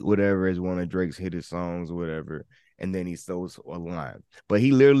beat, whatever, is one of Drake's hittest songs or whatever. And then he stole a line. But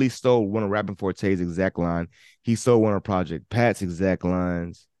he literally stole one of Rapping Forte's exact line. He stole one of Project Pat's exact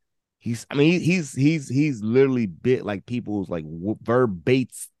lines. He's literally bit like people's like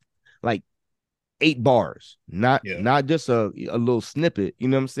verbates, like 8 bars, not Yeah. not just a little snippet. You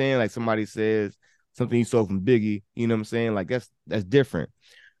know what I'm saying? Like somebody says something you stole from Biggie. You know what I'm saying? Like that's different.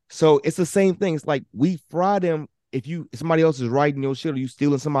 So it's the same thing. It's like we fry them if somebody else is writing your shit or you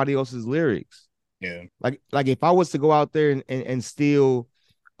stealing somebody else's lyrics. Yeah. Like if I was to go out there and steal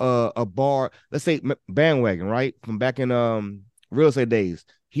a bar, let's say Bandwagon, right? From back in real estate days.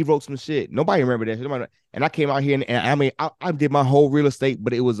 He wrote some shit. Nobody remember that shit. And I came out here and I mean I did my whole real estate,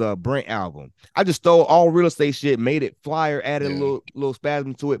 but it was a Brent album. I just stole all real estate shit, made it flyer, added a Yeah. little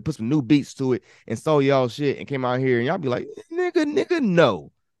spasm to it, put some new beats to it, and stole y'all shit and came out here and y'all be like, nigga,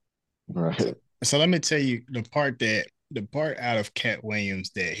 no. Right. So let me tell you the part out of Cat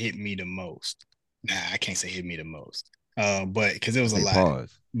Williams that hit me the most. Nah, I can't say hit me the most. But because it was a Say lot.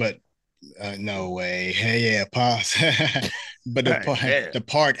 pause. But no way. Hey, yeah, pause. But the God part damn. the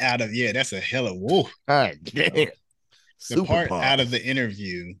part out of that's a hell of whoa. God damn. The Super part out of pause. the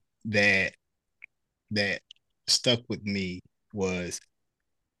interview that stuck with me was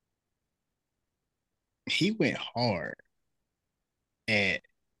he went hard at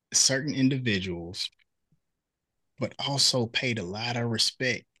certain individuals, but also paid a lot of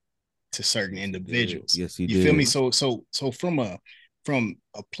respect to certain Yes, he did. individuals. Yes, he You feel me? did. So from a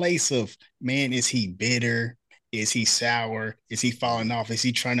place of, man, is he bitter? Is he sour? Is he falling off? Is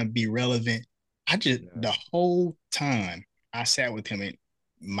he trying to be relevant? The whole time I sat with him, and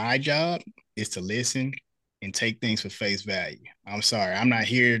my job is to listen and take things for face value. I'm sorry, I'm not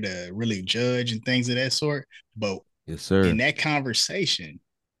here to really judge and things of that sort, but Yes, in sir. that conversation,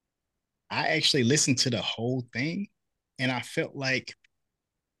 I actually listened to the whole thing, and I felt like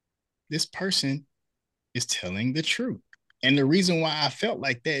this person is telling the truth. And the reason why I felt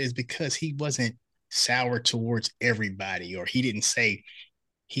like that is because he wasn't sour towards everybody, or he didn't say,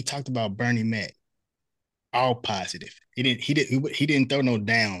 he talked about Bernie Mac, all positive. He didn't throw no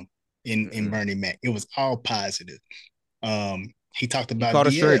down in Bernie Mac. It was all positive. He talked He about caught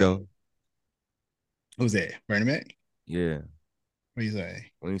it straight DL. though. Who's that? Bernie Mac? Yeah. What do you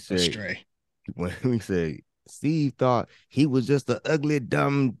say? When he said Astray. when he said Steve thought he was just an ugly,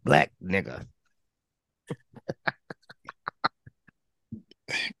 dumb black nigga.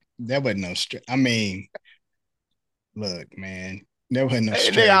 That wasn't no straight. I mean, look, man, that wasn't no Hey,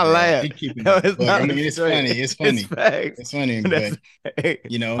 nigga, stray, I bro. laugh. He keeping No, it. it's Look, I not mean, a it's straight. funny. It's It's funny. facts. It's funny, That's but hey.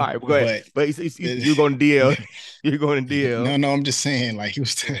 All right, go ahead. but But you're going to DL. You're going to DL. no, I'm just saying, like, Yeah.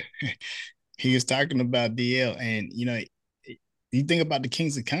 he was talking about DL, and you think about the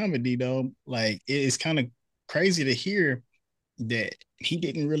Kings of Comedy, though, like it's kind of crazy to hear that he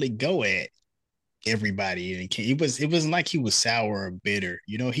didn't really go at everybody, and it wasn't like he was sour or bitter.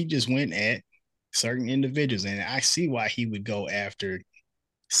 He just went at certain individuals, and I see why he would go after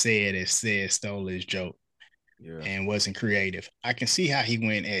said if said stole his joke Yeah. and wasn't creative. I can see how he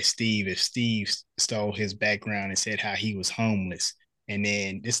went at Steve if Steve stole his background and said how he was homeless. And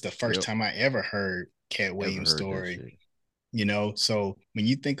then this is the first Yep. time I ever heard Cat Ever Williams' heard that story shit. So when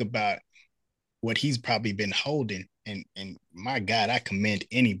you think about what he's probably been holding, and my God, I commend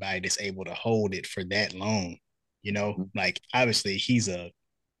anybody that's able to hold it for that long. Like obviously he's at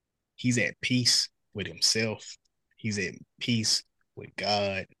peace with himself. He's at peace with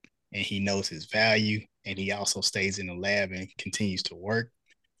God, and he knows his value. And he also stays in the lab and continues to work.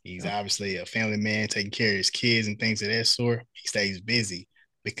 He's obviously a family man, taking care of his kids and things of that sort. He stays busy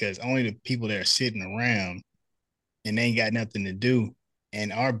because only the people that are sitting around and they ain't got nothing to do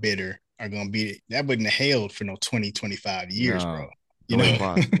and are bitter are going to be that wouldn't have held for no 20, 25 years, bro. No, no way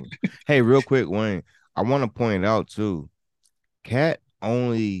possible. Hey, real quick, Wayne, I want to point out too, Cat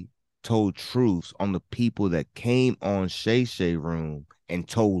only told truths on the people that came on Shay Shay Room and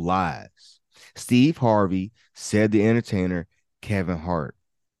told lies. Steve Harvey, said the entertainer, Kevin Hart.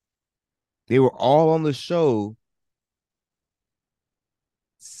 They were all on the show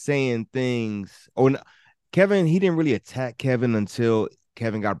saying things. Kevin, he didn't really attack Kevin until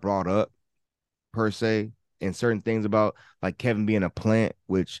Kevin got brought up, per se, and certain things about like Kevin being a plant,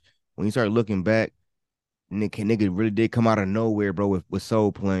 which when you start looking back, nigga really did come out of nowhere, bro, with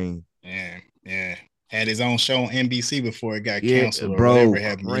Soul Plane. Yeah. Had his own show on NBC before it got Yeah, canceled or bro, whatever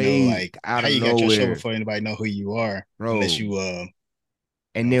happened. great, out How of you got your show nowhere, before anybody know who you are, unless bro. you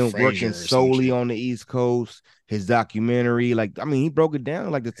And then working Frasier or some solely shit. on the East Coast, his documentary, like I mean, he broke it down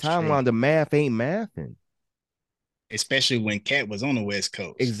like the That's true. timeline. The math ain't mathing. Especially when Cat was on the West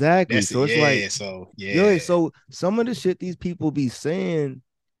Coast. Exactly. That's it. So it's like, Yeah. so some of the shit these people be saying,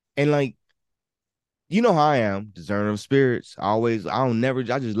 and like, you know how I am, discerner of spirits. I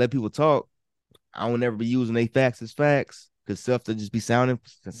just let people talk. I don't never be using they facts as facts because stuff that just be sounding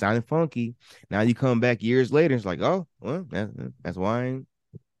funky. Now you come back years later, it's like, oh, well, that's why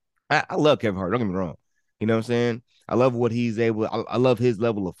I love Kevin Hart. Don't get me wrong. You know what I'm saying? I love what he's able. I love his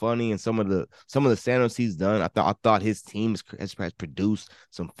level of funny and some of the stand-ups he's done. I thought his team has produced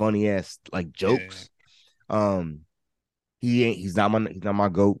some funny ass like Yeah. jokes. Um, he's not my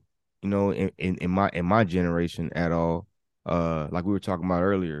goat. In my generation at all. Like we were talking about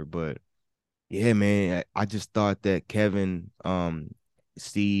earlier, but yeah, man, I just thought that Kevin,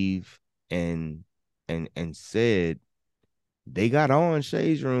 Steve, and said they got on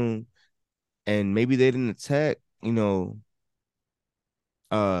Shay's Room, and maybe they didn't attack,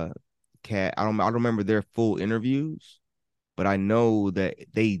 uh, Cat. I don't remember their full interviews, but I know that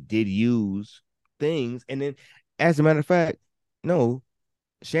they did use things, and then, as a matter of fact, no,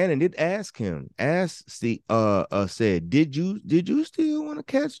 Shannon did ask Steve, said, did you steal one of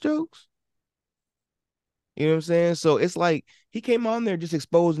Cat's jokes? You know what I'm saying? So it's like he came on there just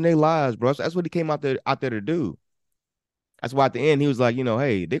exposing their lies, bro. So that's what he came out there to do. That's why at the end he was like,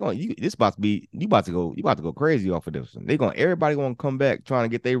 hey, they're going this about to be you about to go crazy off of this. Everybody gonna come back trying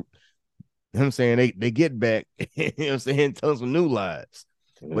to get you know what I'm saying, they get back, you know what I'm saying, tell some new lies.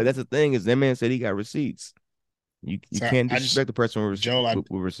 But that's the thing, is that man said he got receipts. You So can't I just disrespect the person Joel,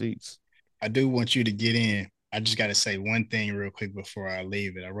 with receipts. I do want you to get in. I just got to say one thing real quick before I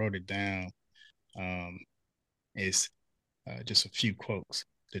leave it. I wrote it down. It's just a few quotes.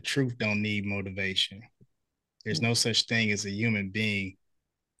 The truth don't need motivation. There's no such thing as a human being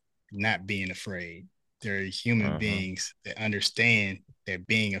not being afraid. There are human beings that understand that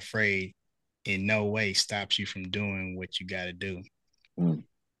being afraid in no way stops you from doing what you got to do.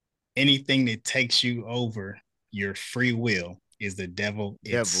 Anything that takes you over your free will is the devil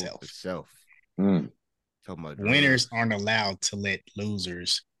itself. Winners aren't allowed to let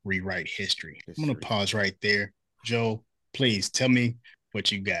losers rewrite history. I'm going to pause right there. Joe, please tell me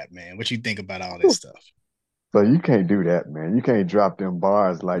what you got, man. What you think about all this stuff? So you can't do that, man. You can't drop them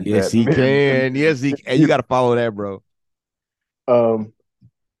bars like yes, that. He can. Yes, he can. You got to follow that, bro.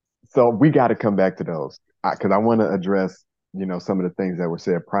 So we got to come back to those because I want to address, some of the things that were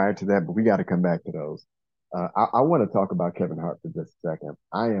said prior to that, but we got to come back to those. I want to talk about Kevin Hart for just a second.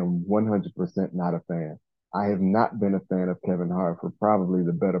 I am 100% not a fan. I have not been a fan of Kevin Hart for probably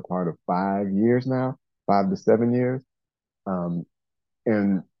the better part of 5 years now, 5 to 7 years.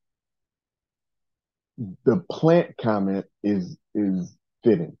 And the plant comment is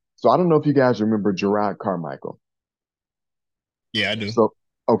fitting. So I don't know if you guys remember Gerard Carmichael. Yeah, I do. So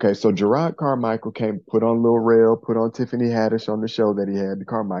okay, so Gerard Carmichael put on Lil Rel, put on Tiffany Haddish on the show that he had, the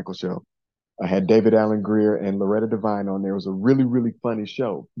Carmichael show. I had David Allen Greer and Loretta Devine on there. It was a really, really funny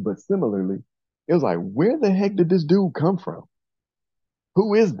show. But similarly, it was like, where the heck did this dude come from?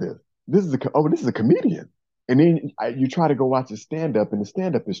 Who is this? This is a comedian. And then you try to go watch his stand up, and the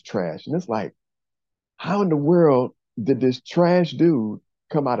stand up is trash. And it's like, how in the world did this trash dude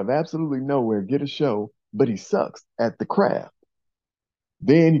come out of absolutely nowhere, get a show, but he sucks at the craft?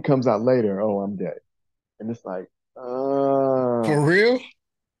 Then he comes out later, oh, I'm dead. And it's like, For real?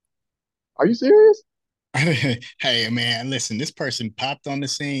 Are you serious? Hey man, listen, this person popped on the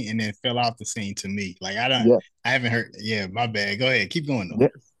scene and then fell off the scene to me. Like Yeah. I haven't heard. Yeah, my bad. Go ahead, keep going though.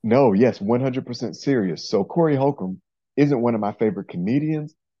 Yes. No, yes, 100% serious. So Corey Holcomb isn't one of my favorite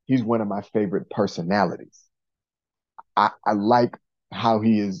comedians. He's one of my favorite personalities. I like how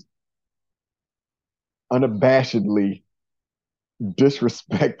he is unabashedly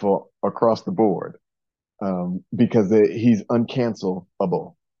disrespectful across the board, because he's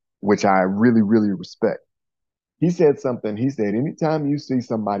uncancelable, which I really, really respect. He said something. He said, anytime you see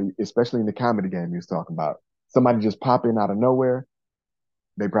somebody, especially in the comedy game he was talking about, somebody just pop in out of nowhere,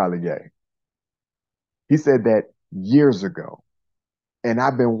 they probably gay. He said that years ago. And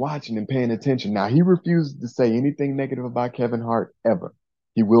I've been watching and paying attention. Now, he refuses to say anything negative about Kevin Hart ever.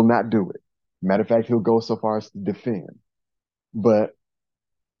 He will not do it. Matter of fact, he'll go so far as to defend. But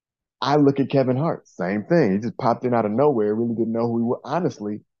I look at Kevin Hart, same thing. He just popped in out of nowhere, really didn't know who he was.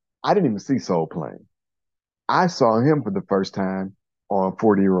 Honestly, I didn't even see Soul Plane. I saw him for the first time on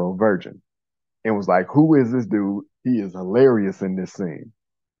 40-Year-Old Virgin and was like, who is this dude? He is hilarious in this scene.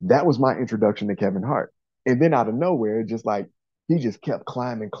 That was my introduction to Kevin Hart. And then out of nowhere, just like he just kept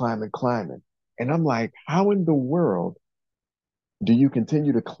climbing, climbing, climbing. And I'm like, how in the world do you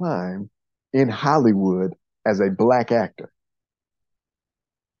continue to climb in Hollywood as a black actor?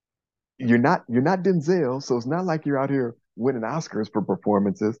 You're not Denzel, so it's not like you're out here winning Oscars for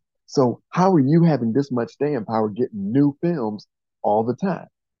performances. So how are you having this much staying power getting new films all the time?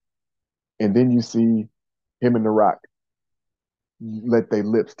 And then you see him and The Rock let their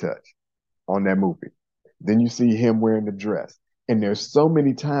lips touch on that movie. Then you see him wearing the dress. And there's so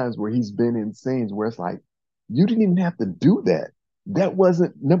many times where he's been in scenes where it's like, you didn't even have to do that. That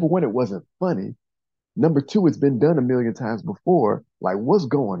wasn't, number one, it wasn't funny. Number two, it's been done a million times before. Like, what's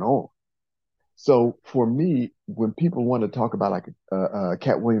going on? So for me, when people want to talk about like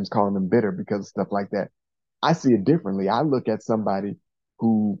Cat Williams calling them bitter because of stuff like that, I see it differently. I look at somebody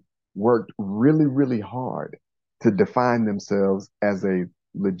who worked really, really hard to define themselves as a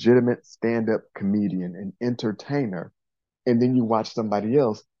legitimate stand-up comedian and entertainer. And then you watch somebody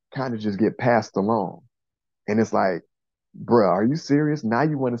else kind of just get passed along. And it's like, bruh, are you serious? Now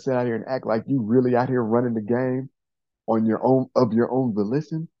you want to sit out here and act like you really out here running the game on your own of your own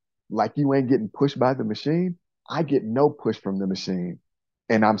volition? Like you ain't getting pushed by the machine? I get no push from the machine.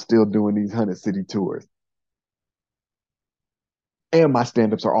 And I'm still doing these 100 city tours. And my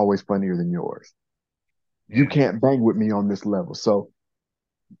stand-ups are always funnier than yours. You Yeah. can't bang with me on this level. So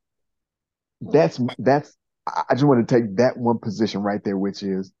that's I just want to take that one position right there, which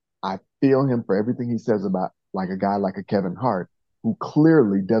is I feel him for everything he says about like a guy like a Kevin Hart, who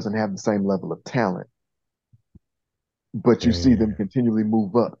clearly doesn't have the same level of talent, but you see them Yeah. continually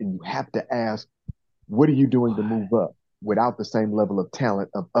move up, and you have to ask, what are you doing to move up without the same level of talent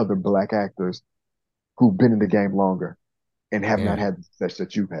of other black actors who've been in the game longer and have not Yeah. had the success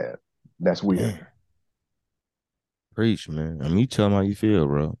that you've had? That's weird. Damn. Preach, man. I mean, you tell them how you feel,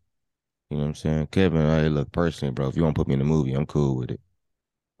 bro. You know what I'm saying? Kevin, hey, look, personally, bro, if you want to put me in the movie, I'm cool with it.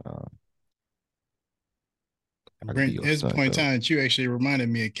 Uh, I could be Brent, your there's a son, point in though. time that you actually reminded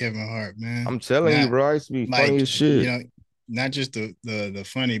me of Kevin Hart, man. I'm telling you, Not bro, I used to be funny like as shit. not just the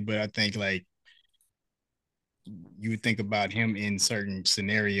funny, but I think like you would think about him in certain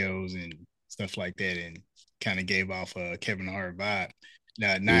scenarios and stuff like that, and kind of gave off a Kevin Hart vibe.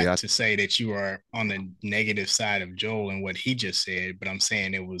 Now, not Yeah, to say that you are on the negative side of Joel and what he just said, but I'm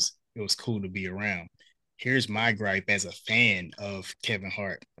saying it was cool to be around. Here's my gripe as a fan of Kevin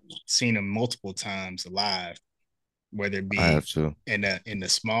Hart, seen him multiple times live, whether it I be have to. in the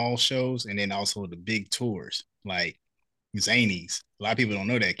small shows and then also the big tours. Like Zanies. A lot of people don't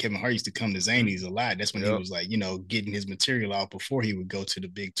know that Kevin Hart used to come to Zanies a lot. That's when he Yep. was like, getting his material out before he would go to the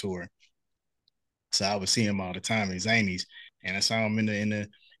big tour. So I would see him all the time at Zanies, and I saw him in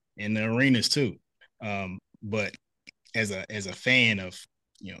the arenas too. But as a fan of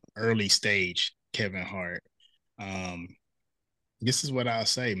early stage Kevin Hart, um, this is what I'll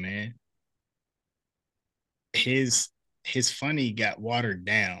say, man. His funny got watered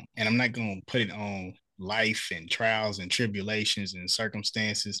down, and I'm not gonna put it on life and trials and tribulations and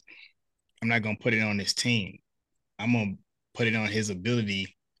circumstances. I'm not gonna put it on his team. I'm gonna put it on his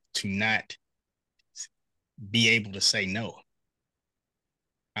ability to not be able to say no.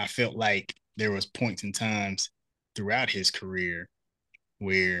 I felt like there was points and times throughout his career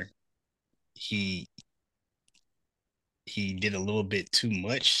where he he did a little bit too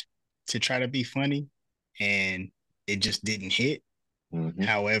much to try to be funny, and it just didn't hit. Mm-hmm.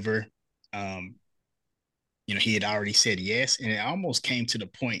 However, um, he had already said yes, and it almost came to the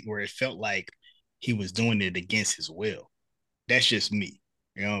point where it felt like he was doing it against his will. That's just me,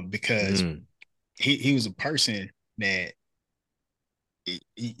 because he was a person that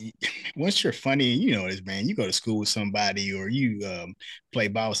once you're funny, this, man, you go to school with somebody or you play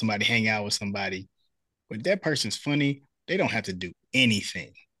ball with somebody, hang out with somebody. But that person's funny, they don't have to do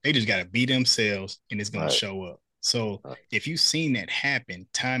anything. They just got to be themselves and it's going to Right. show up. So if you've seen that happen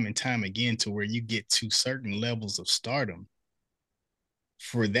time and time again to where you get to certain levels of stardom,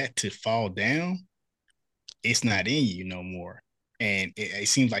 for that to fall down, it's not in you no more. And it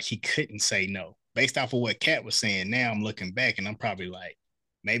seems like he couldn't say no. Based off of what Kat was saying, now I'm looking back and I'm probably like,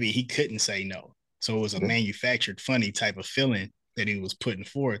 maybe he couldn't say no. So it was a Yeah. manufactured, funny type of feeling that he was putting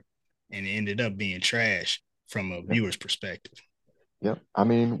forth, and it ended up being trash from a Yeah. viewer's perspective. Yeah. I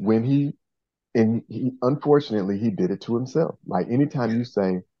mean, he unfortunately he did it to himself. Like anytime you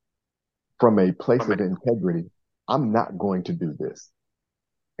say from a place of integrity, I'm not going to do this,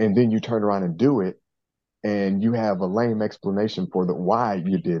 and then you turn around and do it, and you have a lame explanation for the why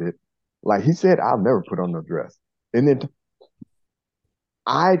you did it. Like he said, I'll never put on no dress. And then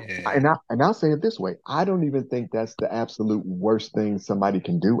Yeah. I'll say it this way. I don't even think that's the absolute worst thing somebody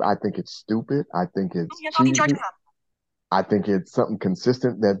can do. I think it's stupid. I think it's cheesy. I think it's something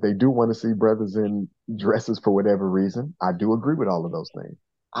consistent that they do want to see brothers in dresses for whatever reason. I do agree with all of those things.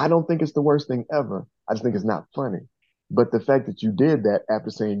 I don't think it's the worst thing ever. I just think it's not funny. But the fact that you did that after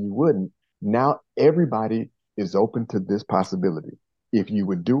saying you wouldn't, now everybody is open to this possibility. If you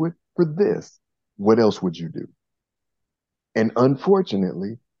would do it for this, what else would you do? And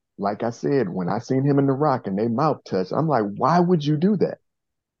unfortunately, like I said, when I seen him in The Rock and they mouth touched, I'm like, why would you do that?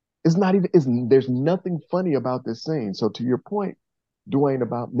 It's not even, there's nothing funny about this scene. So to your point, Dwayne,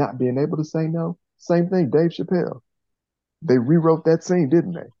 about not being able to say no, same thing, Dave Chappelle. They rewrote that scene,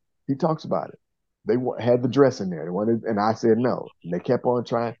 didn't they? He talks about it. They had the dress in there. They wanted, and I said no. And they kept on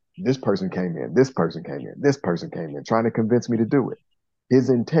trying. This person came in, this person came in, this person came in, trying to convince me to do it. His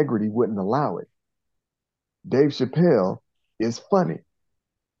integrity wouldn't allow it. Dave Chappelle is funny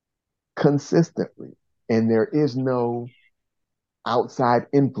consistently, and there is no outside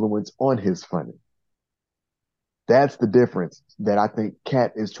influence on his funny. That's the difference that I think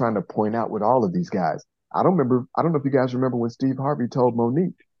Kat is trying to point out with all of these guys. I don't know if you guys remember when Steve Harvey told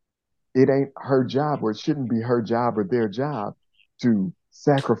Monique it ain't her job, or it shouldn't be her job or their job to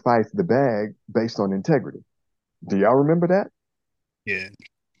sacrifice the bag based on integrity. Do y'all remember that? Yeah.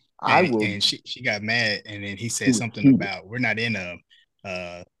 I And will. and she got mad, and then he He said was something heated. about, we're not in a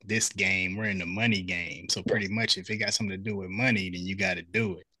this game, we're in the money game. So pretty Yes, much if it got something to do with money, then you got to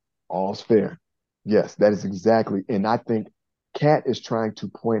do it. all's fair. Yes, that is exactly. And I think Kat is trying to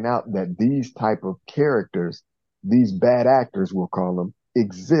point out that these type of characters, these bad actors, we'll call them,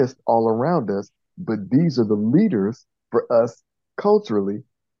 exist all around us. But these are the leaders for us culturally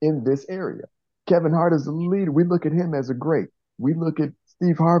in this area. Kevin Hart is a leader. We look at him as a great. We look at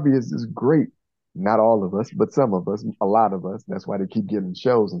Steve Harvey as this great. Not all of us, but some of us, a lot of us. That's why they keep getting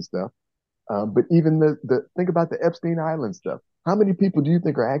shows and stuff. But even the think about the Epstein Island stuff. How many people do you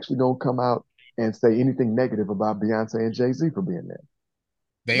think are actually going to come out and say anything negative about Beyonce and Jay-Z for being there?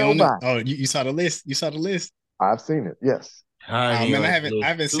 They own it. Nobody. Oh, you saw the list. You saw the list. I've seen it. Yes. Oh Kanye man, I on haven't the I list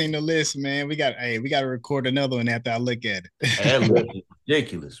haven't too. seen the list, man. We got to record another one after I look at it. That list is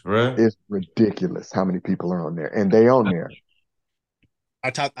ridiculous, bro. It's ridiculous how many people are on there, and they on there. I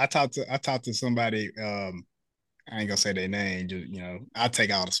talked to somebody. I ain't gonna say their name. Just I'll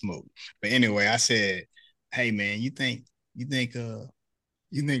take all the smoke. But anyway, I said, "Hey man, you think you think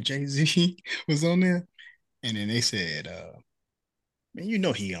Jay Z was on there?" And then they said, "Man, you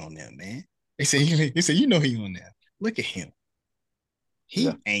know he on there, man." They said, "You know he on there. Look at him.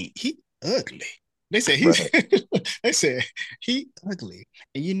 Yeah. He ugly." They said he's Right. they said he ugly.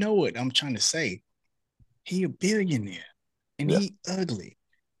 And you know what I'm trying to say? He a billionaire and Yeah. he ugly.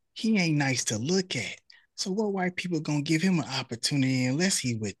 He ain't nice to look at. So what white people gonna give him an opportunity unless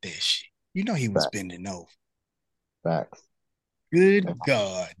he with that shit? You know he was Facts. bending over. Facts. And Good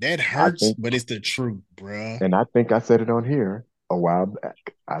God, that I hurts, think, but it's the truth, bruh. and I think I said it on here a while back.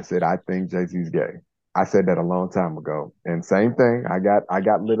 I said I think Jay-Z's gay. I said that a long time ago. And same thing, I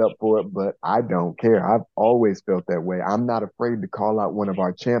got lit up for it, but I don't care. I've always felt that way. I'm not afraid to call out one of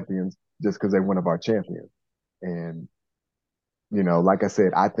our champions just because they're one of our champions. And like I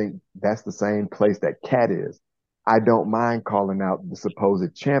said, I think that's the same place that Cat is. I don't mind calling out the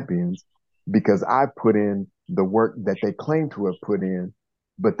supposed champions because I've put in the work that they claim to have put in,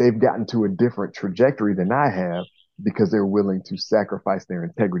 but they've gotten to a different trajectory than I have because they're willing to sacrifice their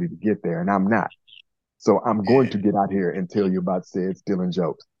integrity to get there, and I'm not. So I'm going Yeah, to get out here and tell you about Sid stealing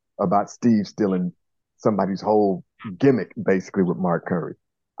jokes, about Steve stealing somebody's whole gimmick, basically with Mark Curry.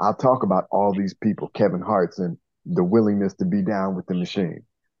 I'll talk about all these people, Kevin Hart's and the willingness to be down with the machine.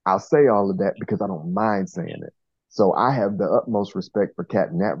 I'll say all of that because I don't mind saying it. So I have the utmost respect for Cat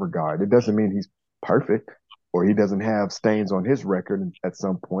in that regard. It doesn't mean he's perfect or he doesn't have stains on his record at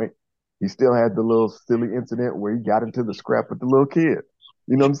some point. He still had the little silly incident where he got into the scrap with the little kid.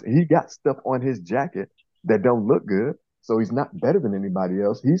 You know what I'm saying? He got stuff on his jacket that don't look good. So he's not better than anybody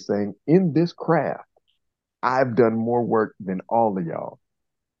else. He's saying, in this craft, I've done more work than all of y'all.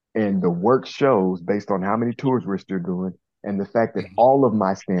 And the work shows based on how many tours we're still doing and the fact that all of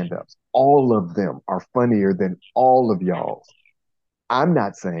my stand-ups, all of them are funnier than all of y'all's. I'm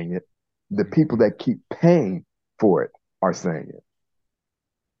not saying it. The people that keep paying for it are saying it.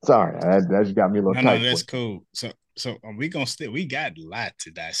 Sorry, that just got me a little tight. No, that's cool. So we gonna we got a lot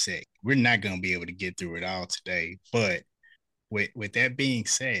to dissect. We're not gonna be able to get through it all today. But with that being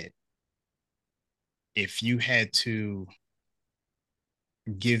said, if you had to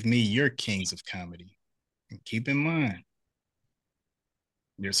give me your kings of comedy, and keep in mind,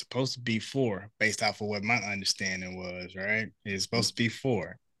 there's supposed to be 4 based off of what my understanding was, right? It's supposed to be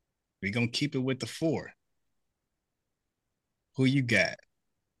 4. We're gonna keep it with the 4. Who you got?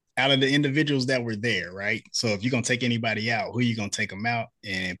 Out of the individuals that were there, right? So if you're gonna take anybody out, who you gonna take them out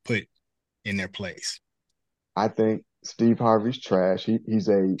and put in their place? I think Steve Harvey's trash. He's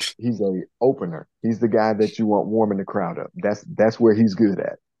a opener. He's the guy that you want warming the crowd up. That's where he's good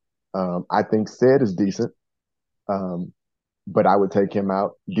at. I think Ced is decent, but I would take him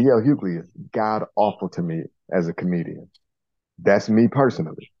out. D.L. Hughley is god awful to me as a comedian. That's me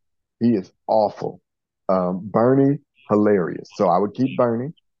personally. He is awful. Bernie, hilarious. So I would keep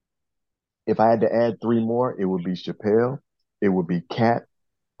Bernie. If I had to add 3 more, it would be Chappelle, it would be Cat,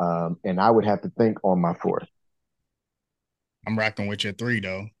 and I would have to think on my 4th. I'm rocking with your 3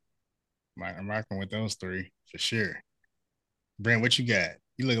 though. I'm rocking with those 3 for sure. Brent, what you got?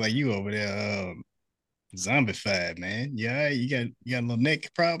 You look like you over there zombified, man. Yeah, you got a little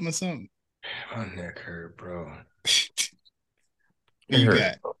neck problem or something? My neck hurt, bro. What you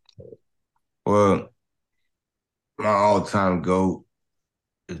got? Well, my all-time GOAT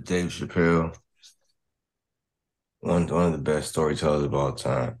is Dave Chappelle. One of the best storytellers of all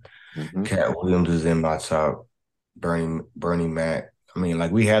time. Mm-hmm. Cat Williams is in my top. Bernie Mac. I mean,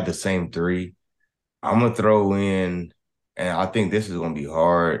 like, we had the same 3. I'm gonna throw in, and I think this is gonna be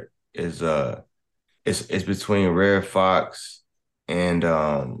hard. It's between Rare Fox and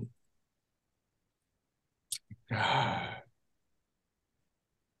I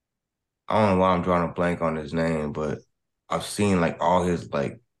don't know why I'm drawing a blank on his name, but I've seen like all his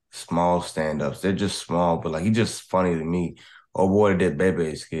like small stand-ups. They're just small, but like he's just funny to me. Oh boy, did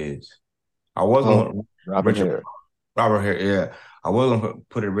Bebe's Kids. I wasn't Robert Harris. Robert Harris, yeah. I wasn't gonna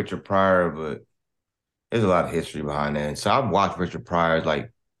put it Richard Pryor, but there's a lot of history behind that. And so I've watched Richard Pryor's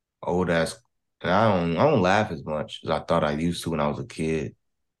like old ass, and I don't laugh as much as I thought I used to when I was a kid.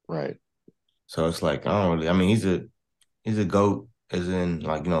 Right. So it's like I don't really. I mean, he's a GOAT, as in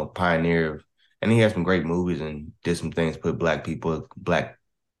like, you know, pioneer, and he has some great movies and did some things, put black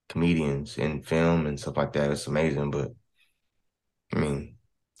comedians in film and stuff like that. It's amazing. But I mean,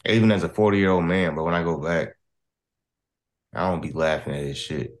 even as a 40-year-old man, but when I go back, I don't be laughing at his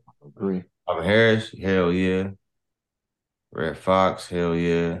shit. I agree. Robert Harris, hell yeah. Red Fox, hell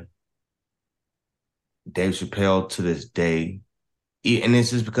yeah. Dave Chappelle to this day. And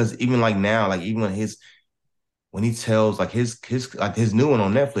it's just because even like now, like even when he tells like his new one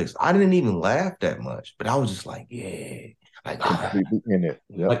on Netflix, I didn't even laugh that much, but I was just like, yeah, like completely in it.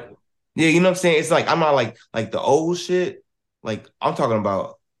 Yep. Like, yeah, you know what I'm saying? It's like I'm not like the old shit. Like I'm talking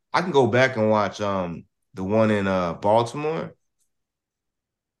about, I can go back and watch the one in Baltimore.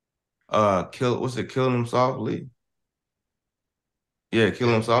 Killing Them Softly? Yeah,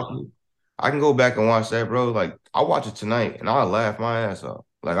 Killing Them Softly. I can go back and watch that, bro. Like I'll watch it tonight and I'll laugh my ass off.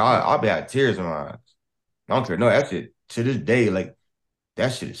 Like I'll be having tears in my eyes. I don't care. No, that shit to this day, like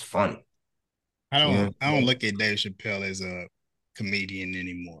that shit is funny. I don't look at Dave Chappelle as a comedian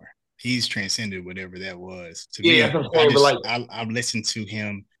anymore. He's transcended whatever that was. To me, that's what I'm saying, I've listened to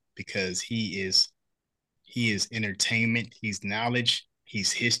him because he is entertainment, he's knowledge,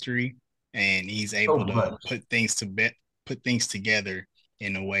 he's history, and he's able to put things together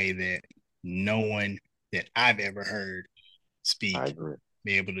in a way that no one that I've ever heard speak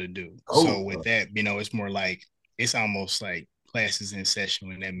be able to do. So with that, you know, it's more like it's almost like classes in session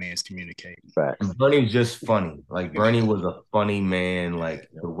when that man's communicating. Bernie's just funny. Like Bernie was a funny man. Like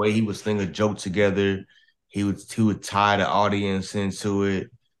the way he would sling a joke together, he would tie the audience into it.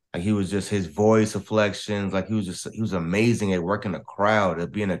 Like he was just his voice inflections. Like he was amazing at working a crowd,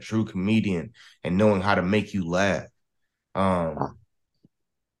 at being a true comedian and knowing how to make you laugh.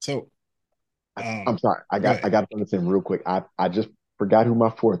 So I'm sorry. I Go got ahead. to put this in real quick. I just forgot who my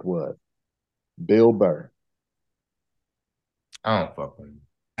fourth was. Bill Burr. I don't fuck with him.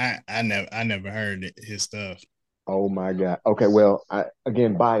 I never heard his stuff. Oh my God. Okay, well, I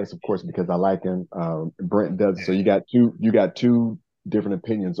again bias, of course, because I like him. Brent does. So Yeah, you got two different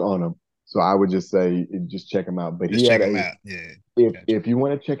opinions on him. So I would just say just check him out. But he just had check him a out. Yeah, gotcha. if you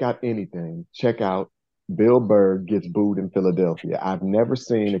want to check out anything, check out Bill Burr gets booed in Philadelphia. I've never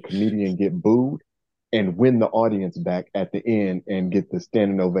seen a comedian get booed and win the audience back at the end and get the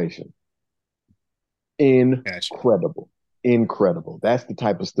standing ovation. Gotcha. Incredible. Incredible. That's the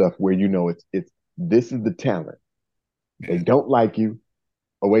type of stuff where you know it's this is the talent. They Yeah. don't like you.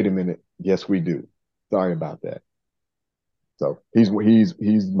 Oh, wait a minute. Yes, we do. Sorry about that. So he's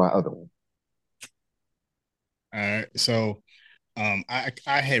my other one. All right. So I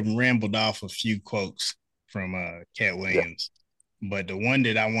had rambled off a few quotes from Cat Yeah. Williams, but the one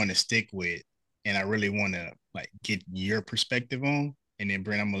that I want to stick with, and I really want to like get your perspective on, and then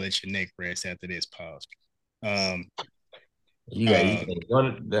Brent, I'm gonna let your neck rest after this pause. Um, You uh,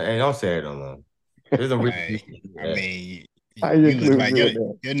 don't say it no more. There's a reason. I mean, How you you look include like me in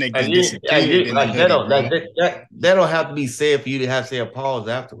that? your neck Like, done disappeared in the like that hoodie, don't bro. that don't have to be said for you to have to say a pause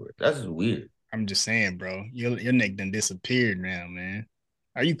afterward. That's just weird. I'm just saying, bro. Your neck done disappeared now, man.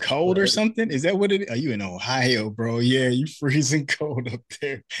 Are you cold or something? Is that what it is? Are you in Ohio, bro? Yeah, you freezing cold up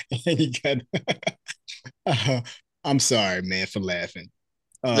there. And you got uh, I'm sorry, man, for laughing.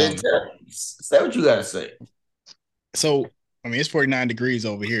 Man, say what you gotta say. So I mean it's 49 degrees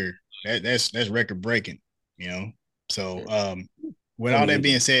over here. That's record breaking, you know. So with all that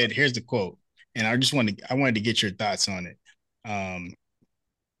being said, here's the quote. And I wanted to get your thoughts on it.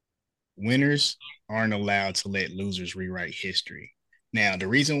 Winners aren't allowed to let losers rewrite history. Now, the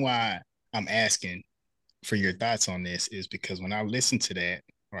reason why I'm asking for your thoughts on this is because when I listen to that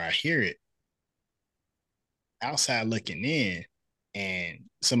or I hear it, outside looking in, and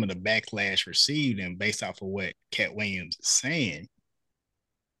some of the backlash received and based off of what Cat Williams is saying,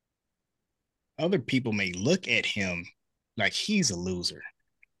 other people may look at him like he's a loser.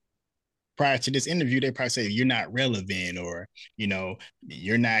 Prior to this interview, they probably say you're not relevant, or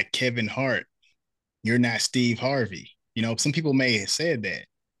you're not Kevin Hart, you're not Steve Harvey. Some people may have said that.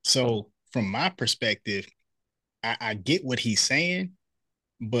 So from my perspective, I get what he's saying,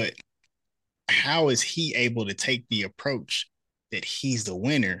 but how is he able to take the approach that he's the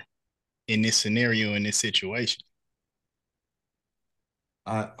winner in this scenario, in this situation?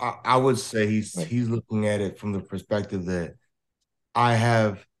 I would say he's looking at it from the perspective that I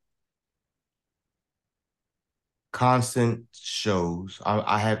have constant shows.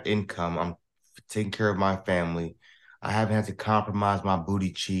 I have income. I'm taking care of my family. I haven't had to compromise my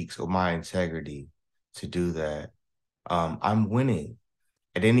booty cheeks or my integrity to do that. I'm winning.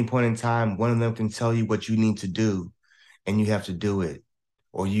 At any point in time, one of them can tell you what you need to do, and you have to do it,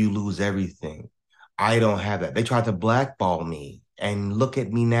 or you lose everything. I don't have that. They tried to blackball me, and look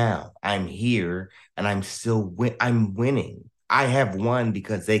at me now. I'm here, and I'm winning. I have won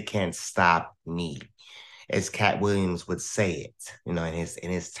because they can't stop me, as Cat Williams would say it,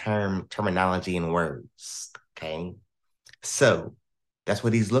 in his terminology and words. Okay, so that's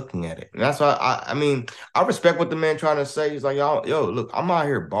what he's looking at it, and that's why I mean I respect what the man trying to say. He's like, yo, look, I'm out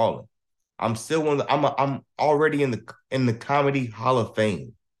here balling. I'm still one. I'm already in the comedy Hall of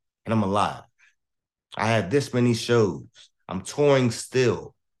Fame, and I'm alive. I have this many shows. I'm touring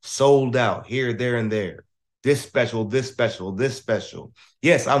still, sold out here, there, and there. This special, this special, this special.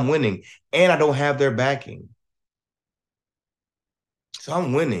 Yes, I'm winning, and I don't have their backing. So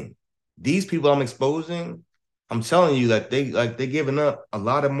I'm winning. These people I'm exposing, I'm telling you that they giving up a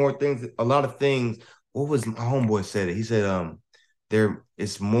lot of more things, a lot of things. What was my homeboy said it? He said, they're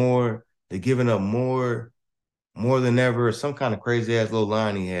giving up more than ever, some kind of crazy ass little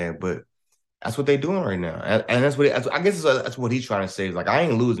line he had, but that's what they're doing right now. And I guess that's what he's trying to say. Is like, I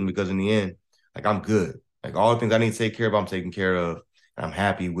ain't losing because in the end, like I'm good. Like all the things I need to take care of, I'm taking care of. And I'm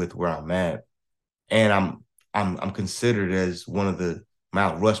happy with where I'm at. And I'm considered as one of the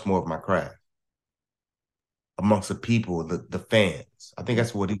Mount Rushmore of my craft amongst the people, the fans. I think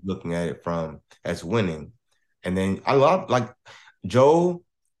that's what he's looking at it from as winning. And then I love like Joe,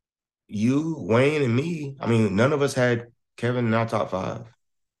 you, Wayne, and me. I mean, none of us had Kevin in our top 5.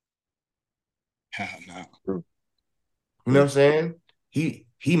 No. You know what I'm saying? He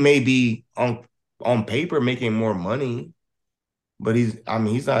may be on paper making more money, but he's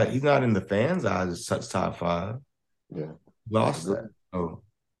not in the fans' eyes as top 5. Yeah. Lost that. Oh,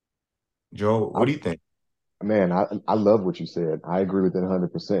 Joe, what do you think? Man, I love what you said. I agree with it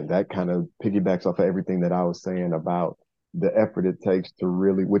 100%. That kind of piggybacks off of everything that I was saying about the effort it takes to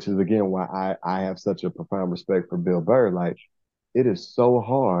really, which is again why I have such a profound respect for Bill Burr. Like, it is so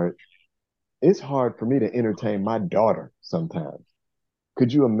hard. It's hard for me to entertain my daughter sometimes.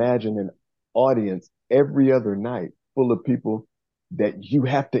 Could you imagine an audience every other night full of people that you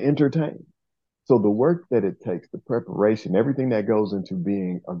have to entertain? So the work that it takes, the preparation, everything that goes into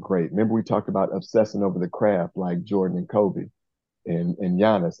being a great. Remember we talked about obsessing over the craft like Jordan and Kobe and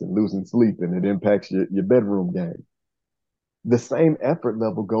Giannis and losing sleep, and it impacts your bedroom game. The same effort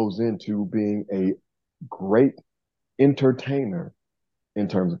level goes into being a great entertainer in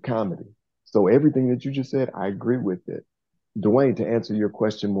terms of comedy. So everything that you just said, I agree with it. Dwayne, to answer your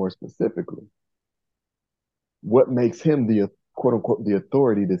question more specifically, what makes him the quote unquote the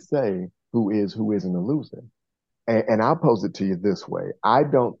authority to say who isn't a loser? And I'll pose it to you this way. I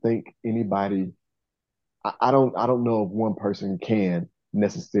don't think anybody I don't know if one person can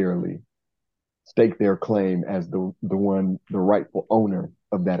necessarily stake their claim as the rightful owner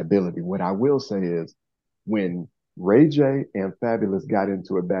of that ability. What I will say is when Ray J and Fabulous got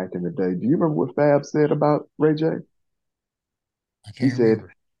into it back in the day, do you remember what Fab said about Ray J? I He can't said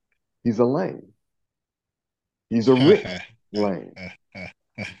remember. he's a lame. He's a rich lame.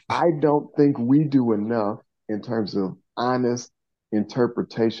 I don't think we do enough in terms of honest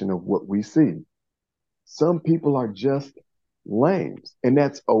interpretation of what we see. Some people are just lames, and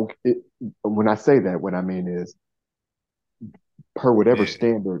that's okay. When I say that, what I mean is per whatever Yeah,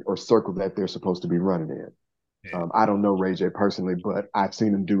 standard or circle that they're supposed to be running in. yeah. I don't know Ray J personally, but I've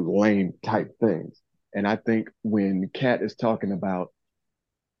seen him do lame type things. And I think when Kat is talking about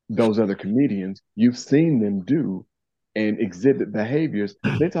those other comedians, you've seen them do and exhibit behaviors.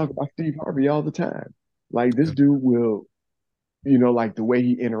 They talk about Steve Harvey all the time. Like this dude will, like the way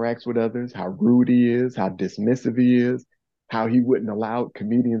he interacts with others, how rude he is, how dismissive he is, how he wouldn't allow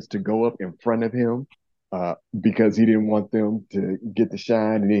comedians to go up in front of him because he didn't want them to get the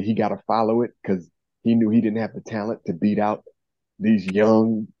shine. And then he got to follow it because he knew he didn't have the talent to beat out these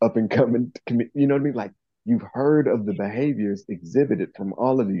young up and coming, you know what I mean? Like you've heard of the behaviors exhibited from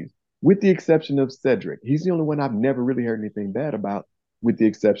all of these, with the exception of Cedric. He's the only one I've never really heard anything bad about, with the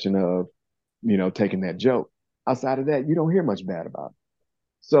exception of, taking that joke. Outside of that, you don't hear much bad about it.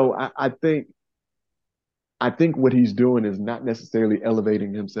 So I think what he's doing is not necessarily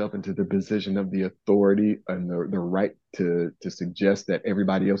elevating himself into the position of the authority and the right to suggest that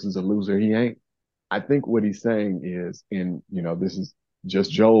everybody else is a loser. He ain't. I think what he's saying is, and this is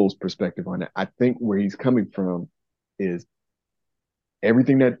just Joel's perspective on it. I think where he's coming from is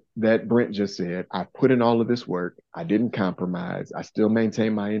everything that Brent just said. I put in all of this work. I didn't compromise. I still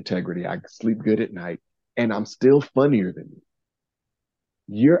maintain my integrity. I sleep good at night, and I'm still funnier than you.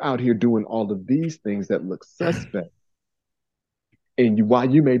 You're out here doing all of these things that look suspect, and while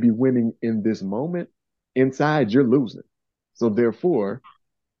you may be winning in this moment, inside you're losing. So therefore,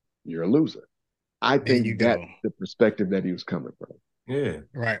 you're a loser. I There you think that's go. the perspective that he was coming from. Yeah.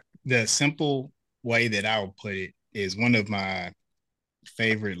 Right. The simple way that I would put it is one of my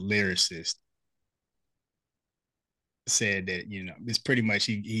favorite lyricists said that, it's pretty much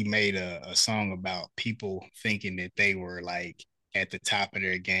he made a song about people thinking that they were like at the top of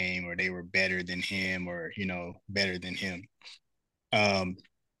their game or they were better than him or, better than him.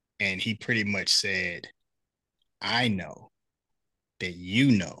 And he pretty much said, I know that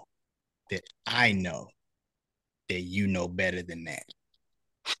you know that I know that you know better than that.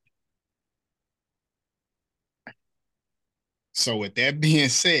 So with that being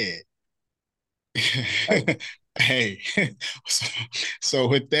said, hey, so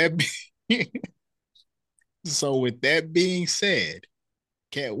with that being said,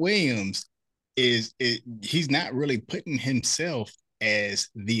 Cat Williams he's not really putting himself as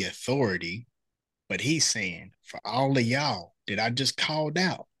the authority, but he's saying for all of y'all that I just called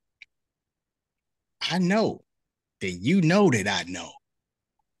out, I know that you know that I know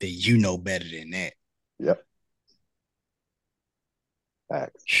that you know better than that. Yep.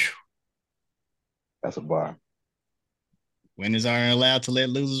 Facts. That's a bar. Winners aren't allowed to let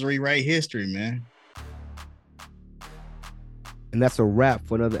losers rewrite history, man. And that's a wrap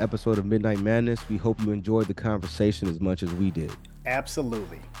for another episode of Midnight Madness. We hope you enjoyed the conversation as much as we did.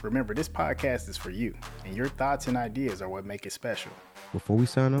 Absolutely. Remember, this podcast is for you, and your thoughts and ideas are what make it special. Before we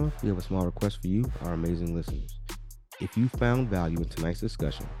sign off, we have a small request for you, our amazing listeners. If you found value in tonight's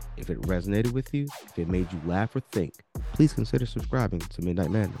discussion, if it resonated with you, if it made you laugh or think, please consider subscribing to Midnight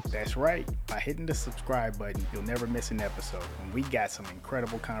Madness. That's right. By hitting the subscribe button, you'll never miss an episode. And we got some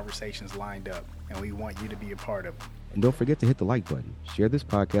incredible conversations lined up, and we want you to be a part of them. And don't forget to hit the like button, share this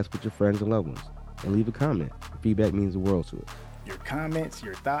podcast with your friends and loved ones, and leave a comment. Your feedback means the world to us. Your comments,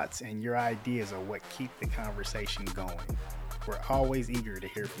 your thoughts, and your ideas are what keep the conversation going. We're always eager to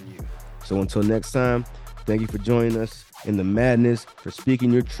hear from you. So until next time, thank you for joining us in the madness, for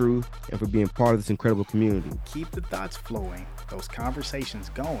speaking your truth, and for being part of this incredible community. Keep the thoughts flowing, those conversations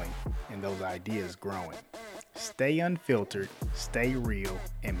going, and those ideas growing. Stay unfiltered, stay real,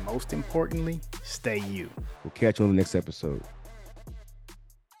 and most importantly, stay you. We'll catch you on the next episode.